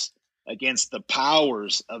authorities, against the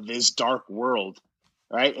powers of this dark world,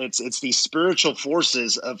 right? It's these spiritual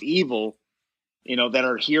forces of evil, that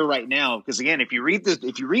are here right now. Because again, if you read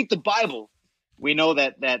the Bible, we know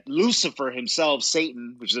that Lucifer himself,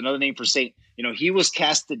 Satan, which is another name for Satan, he was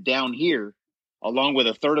casted down here along with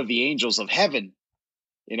a third of the angels of heaven,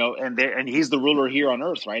 and he's the ruler here on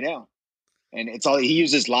earth right now. And it's all, he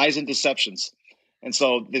uses lies and deceptions. And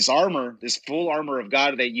so this armor, this full armor of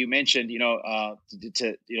God that you mentioned,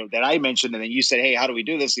 that I mentioned, and then you said, hey, how do we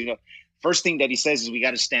do this? First thing that he says is we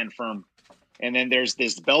got to stand firm. And then there's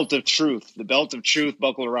this belt of truth,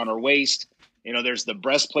 buckled around our waist. There's the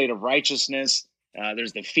breastplate of righteousness.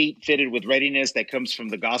 There's the feet fitted with readiness that comes from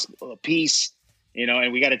the gospel of peace.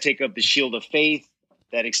 And we got to take up the shield of faith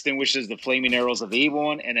that extinguishes the flaming arrows of the evil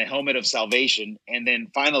one, and a helmet of salvation. And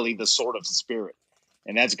then finally, the sword of the Spirit.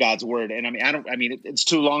 And that's God's word. And it's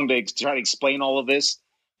too long to try to explain all of this.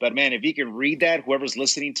 But man, if you can read that, whoever's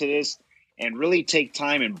listening to this, and really take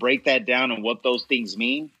time and break that down and what those things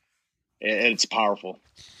mean, it's powerful.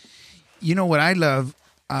 What I love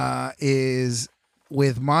is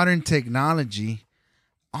with modern technology,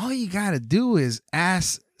 all you got to do is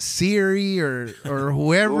ask Siri or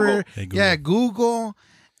whoever, Google. Google,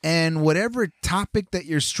 and whatever topic that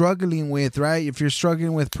you're struggling with, right? If you're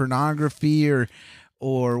struggling with pornography or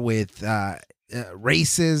with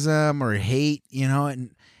racism or hate,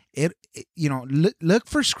 and look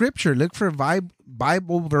for scripture, look for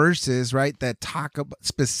Bible verses, right, that talk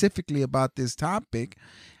specifically about this topic,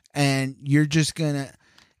 and you're just gonna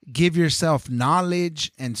give yourself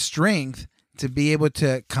knowledge and strength to be able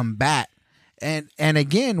to combat. And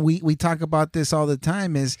again, we talk about this all the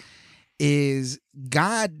time, is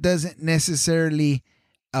God doesn't necessarily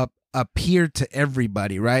appear to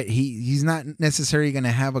everybody, right? He's not necessarily going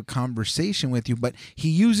to have a conversation with you, but he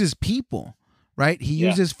uses people, right? He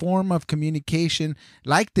uses form of communication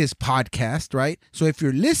like this podcast, right? So if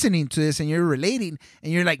you're listening to this and you're relating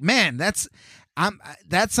and you're like, man, that's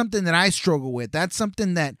something that I struggle with. That's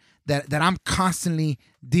something that I'm constantly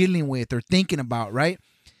dealing with or thinking about, right?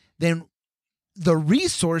 Then the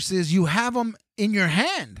resources, you have them in your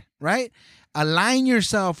hand, right? Align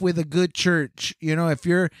yourself with a good church.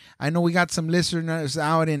 I know we got some listeners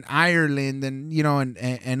out in Ireland and,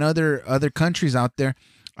 and other countries out there,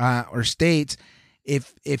 or states.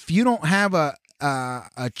 If you don't have a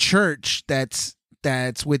church that's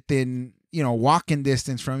within, walking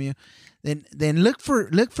distance from you, then look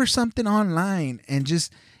for something online, and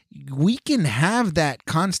just, we can have that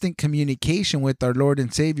constant communication with our Lord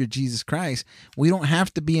and Savior Jesus Christ. We don't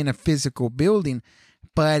have to be in a physical building,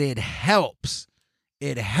 but it helps.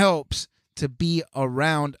 It helps to be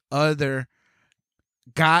around other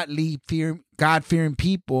God-fearing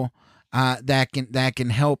people that can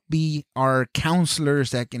help be our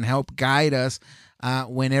counselors, that can help guide us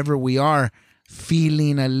whenever we are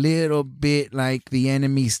feeling a little bit like the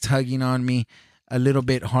enemy's tugging on me a little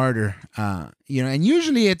bit harder. And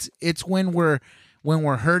usually it's when we're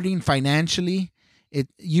hurting financially.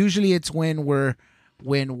 It's when we're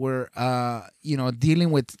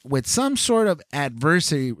dealing with some sort of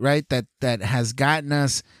adversity, right? That has gotten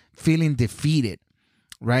us feeling defeated,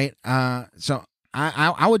 right? So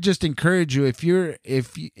I would just encourage you, if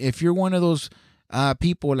you're one of those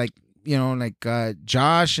people like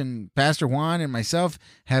Josh and Pastor Juan and myself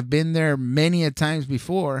have been there many a times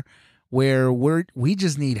before, where we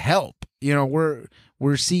just need help.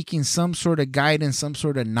 We're seeking some sort of guidance, some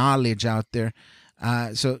sort of knowledge out there.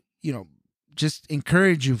 So just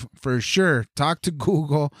encourage you for sure. Talk to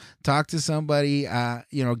Google, talk to somebody,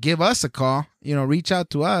 give us a call, reach out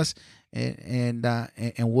to us, and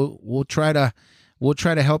we'll try to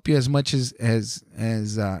help you as much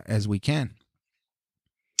as we can.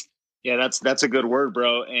 Yeah, that's a good word,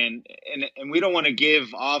 bro. And we don't want to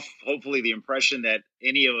give off, hopefully, the impression that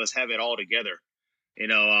any of us have it all together.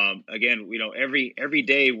 Again, every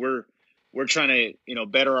day we're trying to,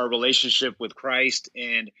 better our relationship with Christ.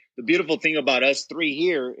 And the beautiful thing about us three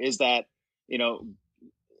here is that,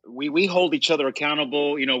 we hold each other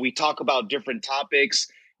accountable. We talk about different topics.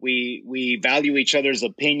 We value each other's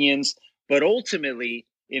opinions, but ultimately,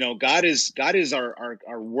 God is our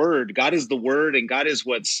word. God is the word, and God is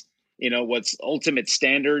what's ultimate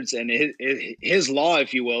standards, and his law,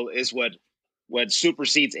 if you will, is what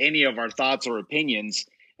supersedes any of our thoughts or opinions.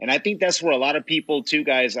 And I think that's where a lot of people too,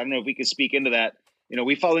 guys, I don't know if we could speak into that.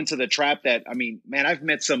 We fall into the trap that, I've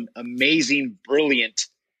met some amazing, brilliant,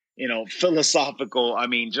 philosophical.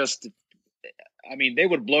 They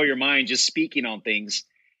would blow your mind just speaking on things,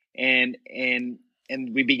 and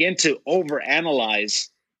we begin to overanalyze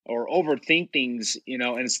or overthink things,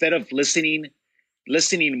 instead of listening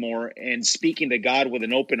more and speaking to God with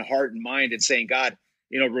an open heart and mind and saying, God,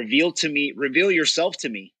 reveal yourself to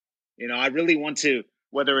me. I really want to,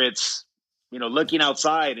 whether it's, looking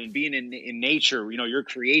outside and being in nature, your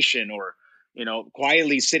creation, or,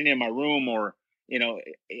 quietly sitting in my room, or,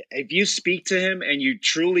 if you speak to him and you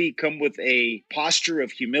truly come with a posture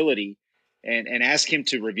of humility and ask him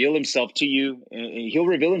to reveal himself to you, and he'll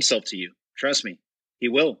reveal himself to you. Trust me, he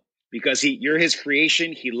will, because you're his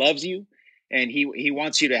creation. He loves you, and he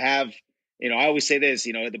wants you to have, I always say this,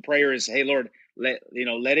 the prayer is, hey, Lord, let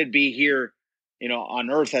it be here, on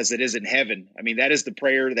earth as it is in heaven. That is the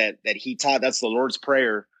prayer that he taught. That's the Lord's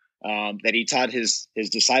prayer that he taught his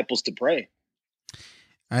disciples to pray.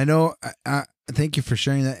 I know. Thank you for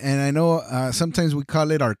sharing that. And I know sometimes we call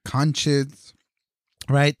it our conscience,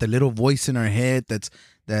 right? The little voice in our head that's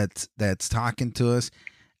talking to us.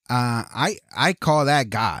 I call that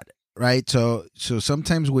God, right? So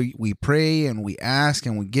sometimes we pray and we ask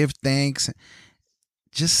and we give thanks.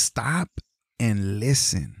 Just stop and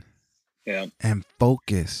listen. Yeah. And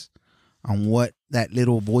focus on what that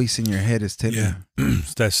little voice in your head is telling you.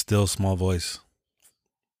 It's that still small voice.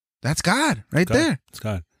 That's God right there. It's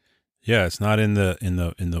God. Yeah, it's not in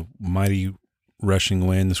the mighty rushing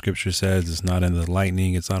wind, the scripture says. It's not in the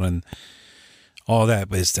lightning. It's not in all that,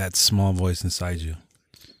 but it's that small voice inside you.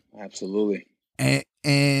 Absolutely.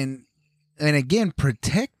 And again,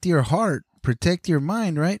 protect your heart, protect your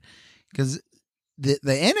mind, right? Because the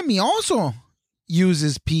enemy also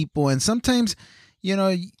uses people, and sometimes, you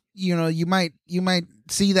might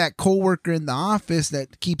see that coworker in the office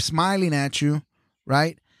that keeps smiling at you,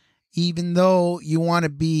 right? Even though you want to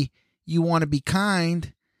be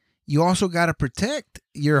kind, you also got to protect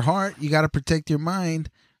your heart. You got to protect your mind,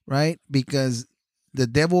 right? Because the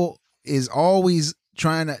devil is always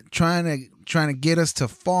trying to get us to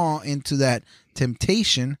fall into that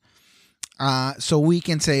temptation, so we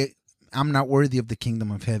can say, I'm not worthy of the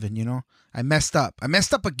kingdom of heaven. I messed up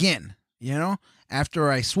again, after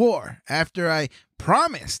I swore, after I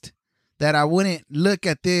promised that I wouldn't look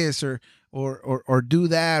at this or do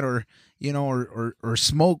that, or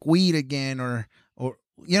smoke weed again, or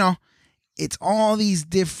it's all these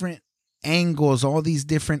different angles, all these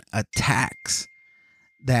different attacks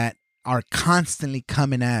that are constantly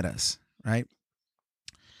coming at us, right?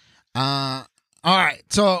 All right.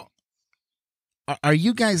 So are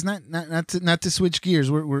you guys not to switch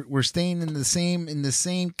gears? We're staying in the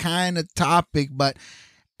same kind of topic, but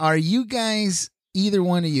are you guys, either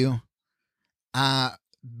one of you,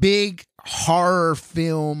 big horror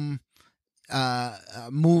film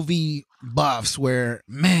movie buffs where,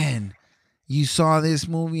 man, you saw this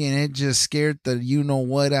movie and it just scared the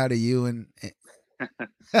what out of you? And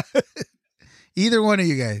either one of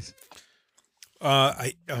you guys?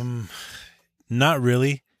 I not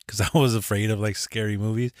really, because I was afraid of like scary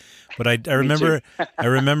movies. But I remember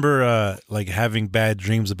like having bad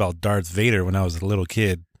dreams about Darth Vader when I was a little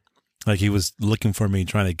kid. Like he was looking for me,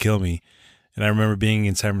 trying to kill me. And I remember being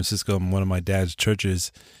in San Francisco in one of my dad's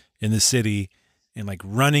churches in the city, and like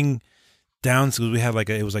running down, because we had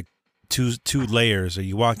it was like two layers. So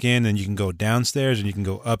you walk in and you can go downstairs and you can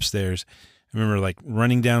go upstairs. I remember like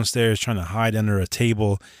running downstairs, trying to hide under a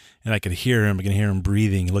table, and I could hear him. I can hear him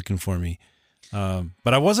breathing, looking for me.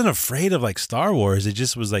 But I wasn't afraid of like Star Wars. It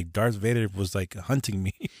just was like Darth Vader was like hunting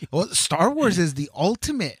me. Well, Star Wars is the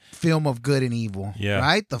ultimate film of good and evil. Yeah.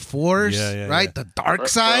 Right? The Force, right? Yeah. The dark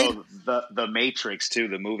side. The Matrix too,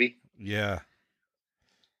 the movie. Yeah.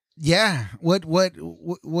 Yeah.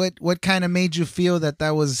 What kind of made you feel that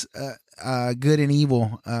was good and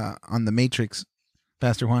evil on the Matrix,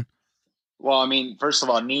 Pastor Juan? Well, first of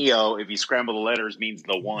all, Neo, if you scramble the letters, means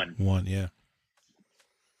the one. One, yeah.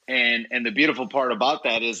 And the beautiful part about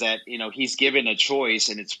that is that, he's given a choice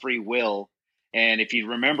and it's free will. And if you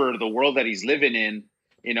remember the world that he's living in,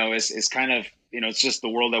 is kind of, it's just the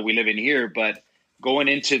world that we live in here. But going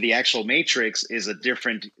into the actual Matrix is a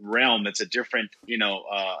different realm. It's a different,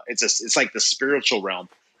 it's like the spiritual realm.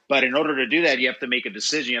 But in order to do that, you have to make a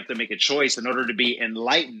decision. You have to make a choice in order to be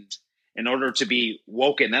enlightened, in order to be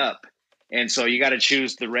woken up. And so you got to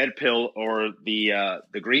choose the red pill or the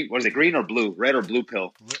green. What is it, green or blue? Red or blue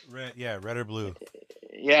pill? Red or blue.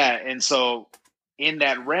 Yeah. And so in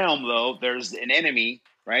that realm, though, there's an enemy,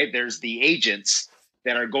 right? There's the agents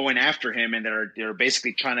that are going after him, and they're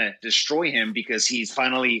basically trying to destroy him because he's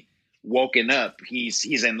finally woken up.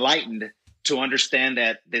 He's enlightened to understand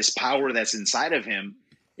that this power that's inside of him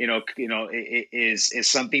is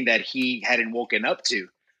something that he hadn't woken up to.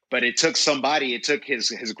 But it took somebody, it took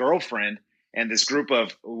his girlfriend and this group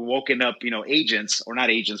of woken up, agents, or not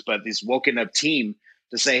agents, but this woken up team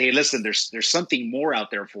to say, hey, listen, there's something more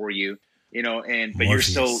out there for you, but Morpheus. you're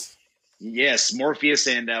still, yes, Morpheus.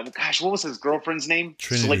 And gosh, what was his girlfriend's name?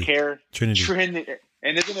 Trinity. Slick hair. Trinity.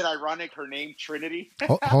 And isn't it ironic? Her name, Trinity.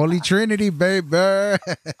 Holy Trinity, baby.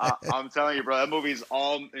 I'm telling you, bro, that movie's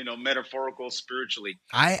all metaphorical spiritually.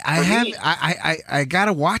 I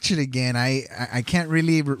gotta watch it again. I can't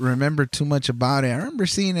really remember too much about it. I remember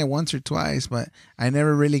seeing it once or twice, but I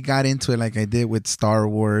never really got into it like I did with Star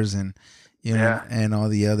Wars and and all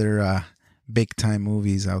the other big time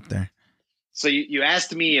movies out there. So you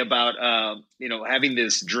asked me about having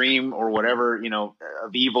this dream or whatever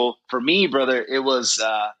of evil. For me, brother, it was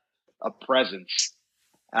a presence.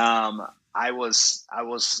 I was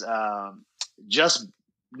just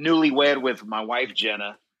newlywed with my wife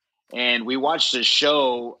Jenna, and we watched a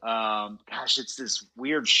show. It's this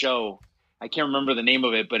weird show. I can't remember the name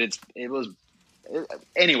of it, but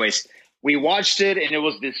anyways, we watched it, and it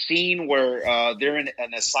was this scene where they're in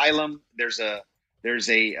an asylum. There's a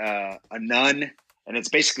nun, and it's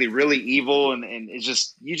basically really evil, and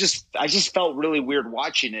it's I just felt really weird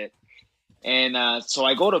watching it. And so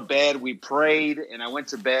I go to bed, we prayed, and I went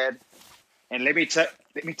to bed, and let me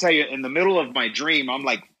tell you, in the middle of my dream,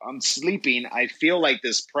 I'm sleeping, I feel like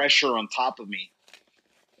this pressure on top of me,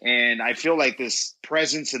 and I feel like this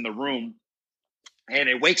presence in the room, and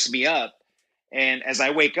it wakes me up. And as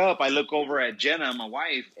I wake up, I look over at Jenna, my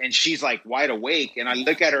wife, and she's like wide awake, and I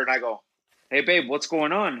look at her and I go, hey, babe, what's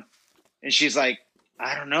going on? And she's like,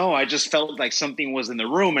 I don't know. I just felt like something was in the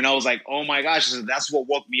room. And I was like, oh, my gosh, that's what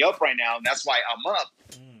woke me up right now. And that's why I'm up.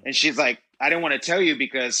 And she's like, I didn't want to tell you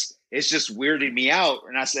because it's just weirded me out.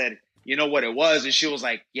 And I said, you know what it was? And she was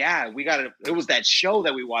like, yeah, it was that show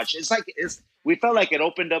that we watched. We felt like it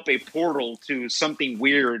opened up a portal to something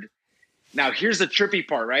weird. Now, here's the trippy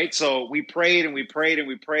part, right? So we prayed and we prayed and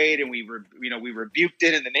we prayed, and we rebuked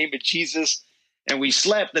it in the name of Jesus. And we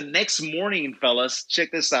slept. The next morning, fellas,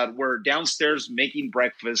 check this out. We're downstairs making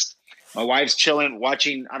breakfast. My wife's chilling,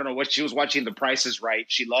 watching, I don't know what she was watching, The Price is Right.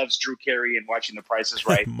 She loves Drew Carey and watching The Price is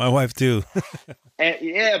Right. My wife too. And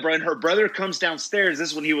yeah, bro. And her brother comes downstairs. This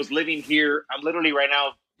is when he was living here. I'm literally right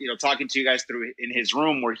now, talking to you guys through in his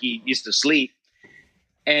room where he used to sleep.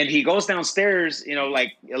 And he goes downstairs,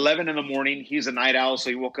 like 11 in the morning. He's a night owl, so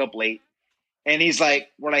he woke up late. And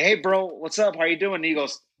we're like, hey, bro, what's up? How are you doing? And he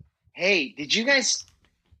goes, hey, did you guys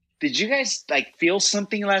like feel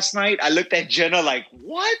something last night? I looked at Jenna like,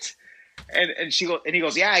 what? And he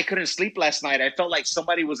goes, yeah, I couldn't sleep last night. I felt like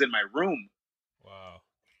somebody was in my room. Wow.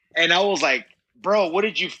 And I was like, bro, what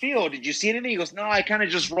did you feel? Did you see anything? He goes, no, I kind of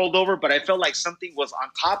just rolled over, but I felt like something was on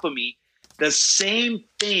top of me. The same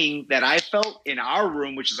thing that I felt in our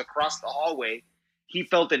room, which is across the hallway, he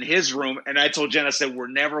felt in his room. And I told Jen, I said, we're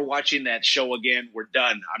never watching that show again. We're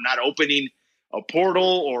done. I'm not opening a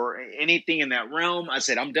portal or anything in that realm. I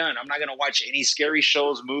said, I'm done. I'm not going to watch any scary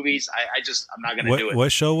shows, movies. I'm not going to do it.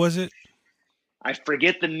 What show was it? I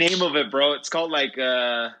forget the name of it, bro. It's called like,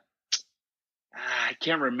 I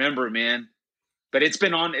can't remember, man. But it's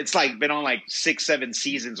been on like 6, 7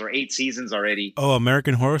 seasons or 8 seasons already. Oh,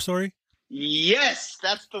 American Horror Story? Yes,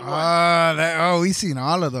 that's the one. We've seen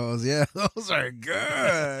all of those. Yeah, those are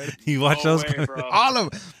good. You watch those? Way, bro. All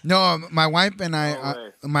of them. No, my wife and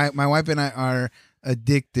I, my wife and I are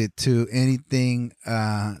addicted to anything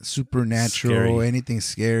supernatural, anything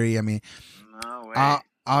scary. I mean, no way.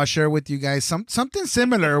 I'll share with you guys something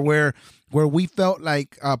similar where we felt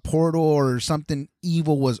like a portal or something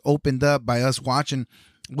evil was opened up by us watching.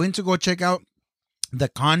 Went to go check out The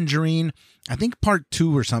Conjuring, I think part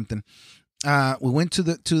 2 or something. We went to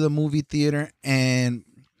the movie theater and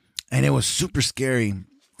it was super scary.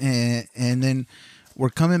 And then we're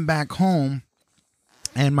coming back home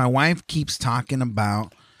and my wife keeps talking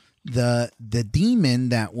about the demon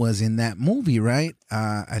that was in that movie, right?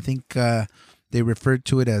 I think they referred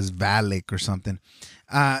to it as Valak or something.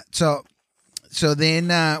 So then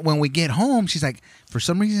when we get home, she's like, for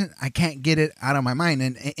some reason, I can't get it out of my mind.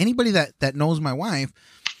 And anybody that knows my wife,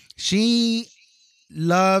 she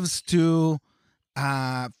loves to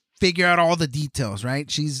figure out all the details, right?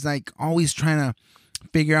 She's like always trying to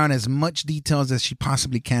figure out as much details as she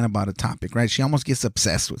possibly can about a topic, right? She almost gets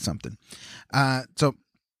obsessed with something.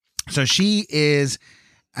 So she is,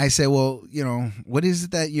 I say, well, what is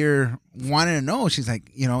it that you're wanting to know? She's like,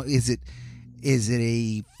 is it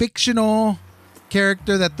a fictional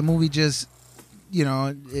character that the movie just,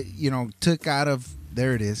 took out of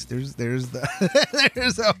there it is. There's the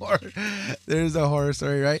there's a horror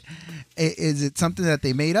story, right? Is it something that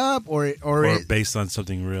they made up or based on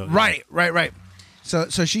something real? Right. So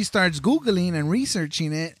she starts Googling and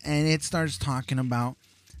researching it, and it starts talking about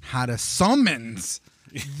how to summons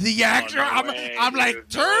the actor. I'm like,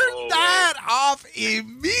 turn that off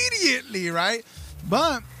immediately, right?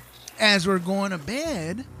 But as we're going to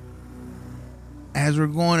bed,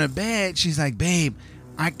 she's like, babe,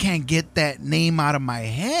 I can't get that name out of my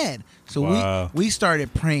head. So we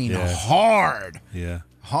started praying hard. Yeah.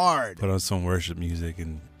 Hard. Put on some worship music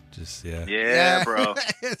and just, Yeah, bro.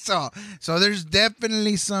 So there's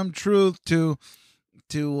definitely some truth to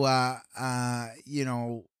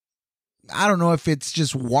I don't know if it's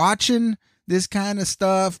just watching this kind of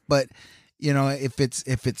stuff, but if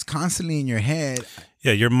it's constantly in your head.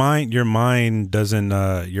 Yeah, your mind doesn't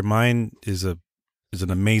your mind is an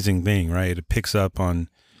amazing thing, right? It picks up on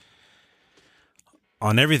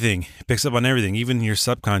everything. It picks up on everything, even your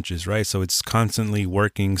subconscious, right? So it's constantly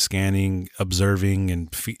working, scanning, observing,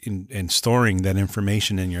 and storing that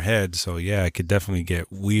information in your head. So yeah, it could definitely get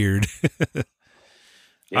weird.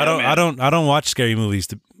 I don't watch scary movies.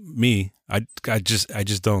 I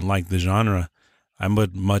just don't like the genre. I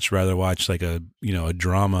would much rather watch like a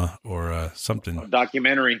drama or something. A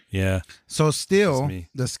documentary. Yeah. So still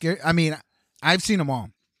the scary. I mean, I've seen them all.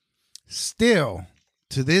 Still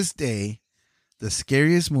to this day, the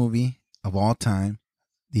scariest movie of all time,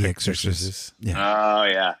 The Exorcist. Yeah. Oh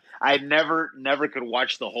yeah. I never could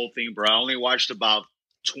watch the whole thing, bro. I only watched about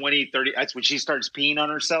 20, 30. That's when she starts peeing on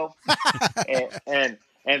herself, and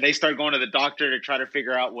they start going to the doctor to try to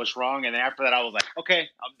figure out what's wrong. And after that, I was like, okay,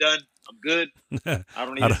 I'm done. I'm good. I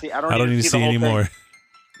don't need to see. I don't need to see anymore.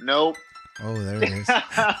 Nope. Oh, there it is. There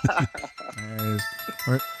it is.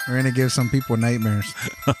 We're gonna give some people nightmares.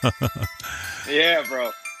 Yeah,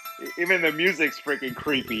 bro. Even the music's freaking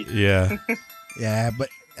creepy. Yeah. Yeah, but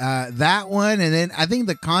that one, and then I think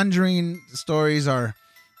the Conjuring stories are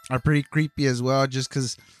pretty creepy as well, just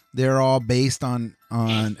because they're all based on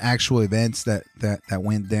actual events that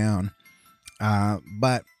went down.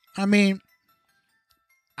 But I mean,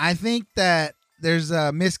 I think that there's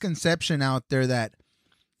a misconception out there that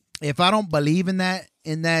if I don't believe in that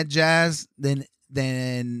jazz, then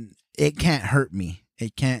it can't hurt me.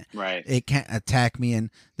 It can't attack me. And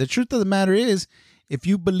the truth of the matter is, if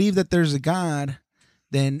you believe that there's a God,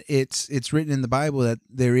 then it's written in the Bible that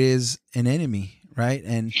there is an enemy, right?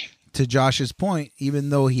 And to Josh's point, even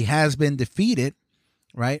though he has been defeated,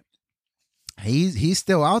 right? He's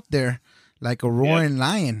still out there like a roaring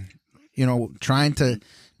lion, trying to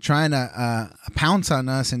pounce on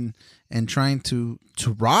us and trying to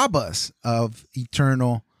rob us of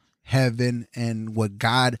eternal heaven and what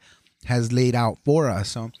God has laid out for us.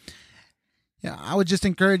 So yeah, I would just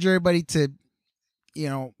encourage everybody to,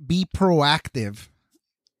 be proactive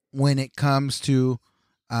when it comes to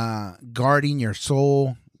guarding your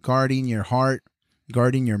soul, guarding your heart,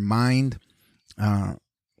 guarding your mind.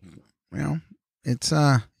 It's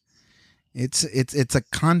a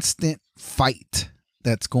constant fight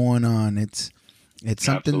that's going on. It's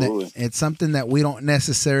something Absolutely. that we don't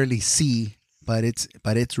necessarily see, but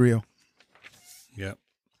it's real. Yep.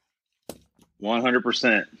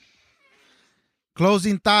 100%.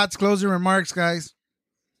 Closing thoughts, closing remarks, guys.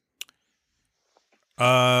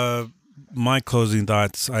 My closing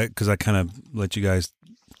thoughts, because I kind of let you guys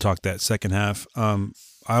talk that second half. I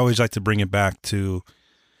always like to bring it back to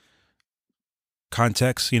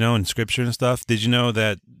context, in scripture and stuff. Did you know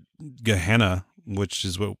that Gehenna, which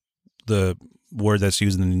is what the word that's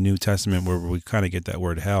used in the New Testament, where we kind of get that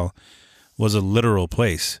word hell, was a literal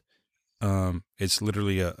place. It's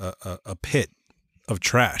literally a pit of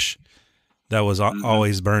trash that was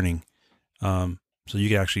always burning. So you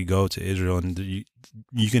can actually go to Israel and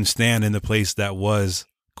you can stand in the place that was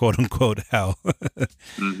quote unquote hell.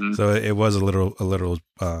 Mm-hmm. So it was a literal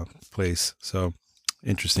place. So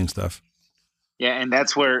interesting stuff. Yeah, and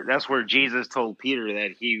that's where Jesus told Peter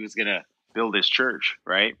that he was going to build his church,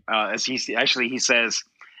 right? As he says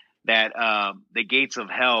that the gates of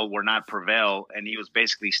hell will not prevail, and he was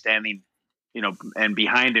basically standing, and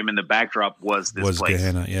behind him in the backdrop was this place.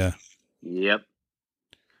 Gehenna, yeah. Yep.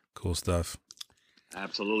 Cool stuff.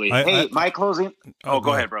 Absolutely. My closing.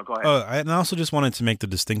 Go ahead, bro. Go ahead. And I also just wanted to make the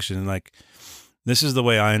distinction, like, this is the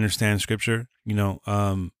way I understand scripture,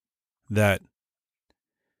 that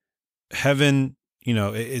heaven,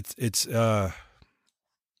 it's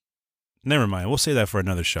never mind. We'll say that for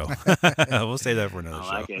another show. We'll say that for another show.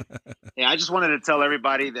 Like it. Yeah, I just wanted to tell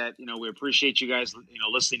everybody that, we appreciate you guys,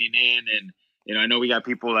 listening in. And, I know we got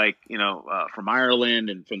people like, from Ireland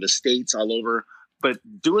and from the States all over. but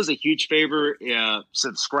do us a huge favor,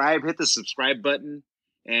 subscribe, hit the subscribe button,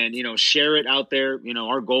 and share it out there.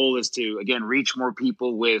 Our goal is to again reach more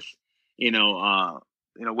people with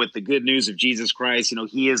with the good news of Jesus Christ.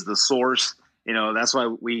 He is the source. That's why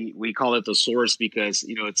we call it the source, because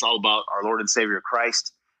it's all about our Lord and Savior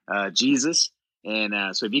Christ, Jesus.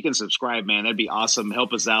 And so if you can subscribe, man, that'd be awesome.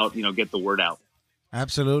 Help us out. Get the word out.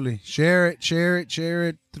 Absolutely. Share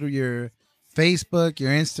it through your Facebook,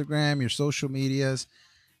 your Instagram, your social medias.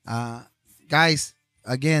 Guys,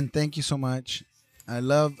 again, thank you so much. I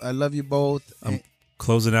love you both. I'm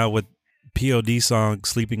closing out with POD song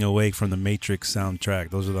 "Sleeping Awake" from the Matrix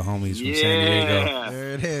soundtrack. Those are the homies from San Diego.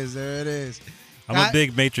 There it is. I'm a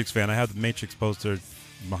big Matrix fan. I have the Matrix poster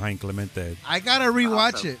behind Clemente. I gotta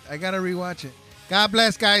rewatch it. God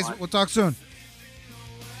bless, guys. We'll talk soon.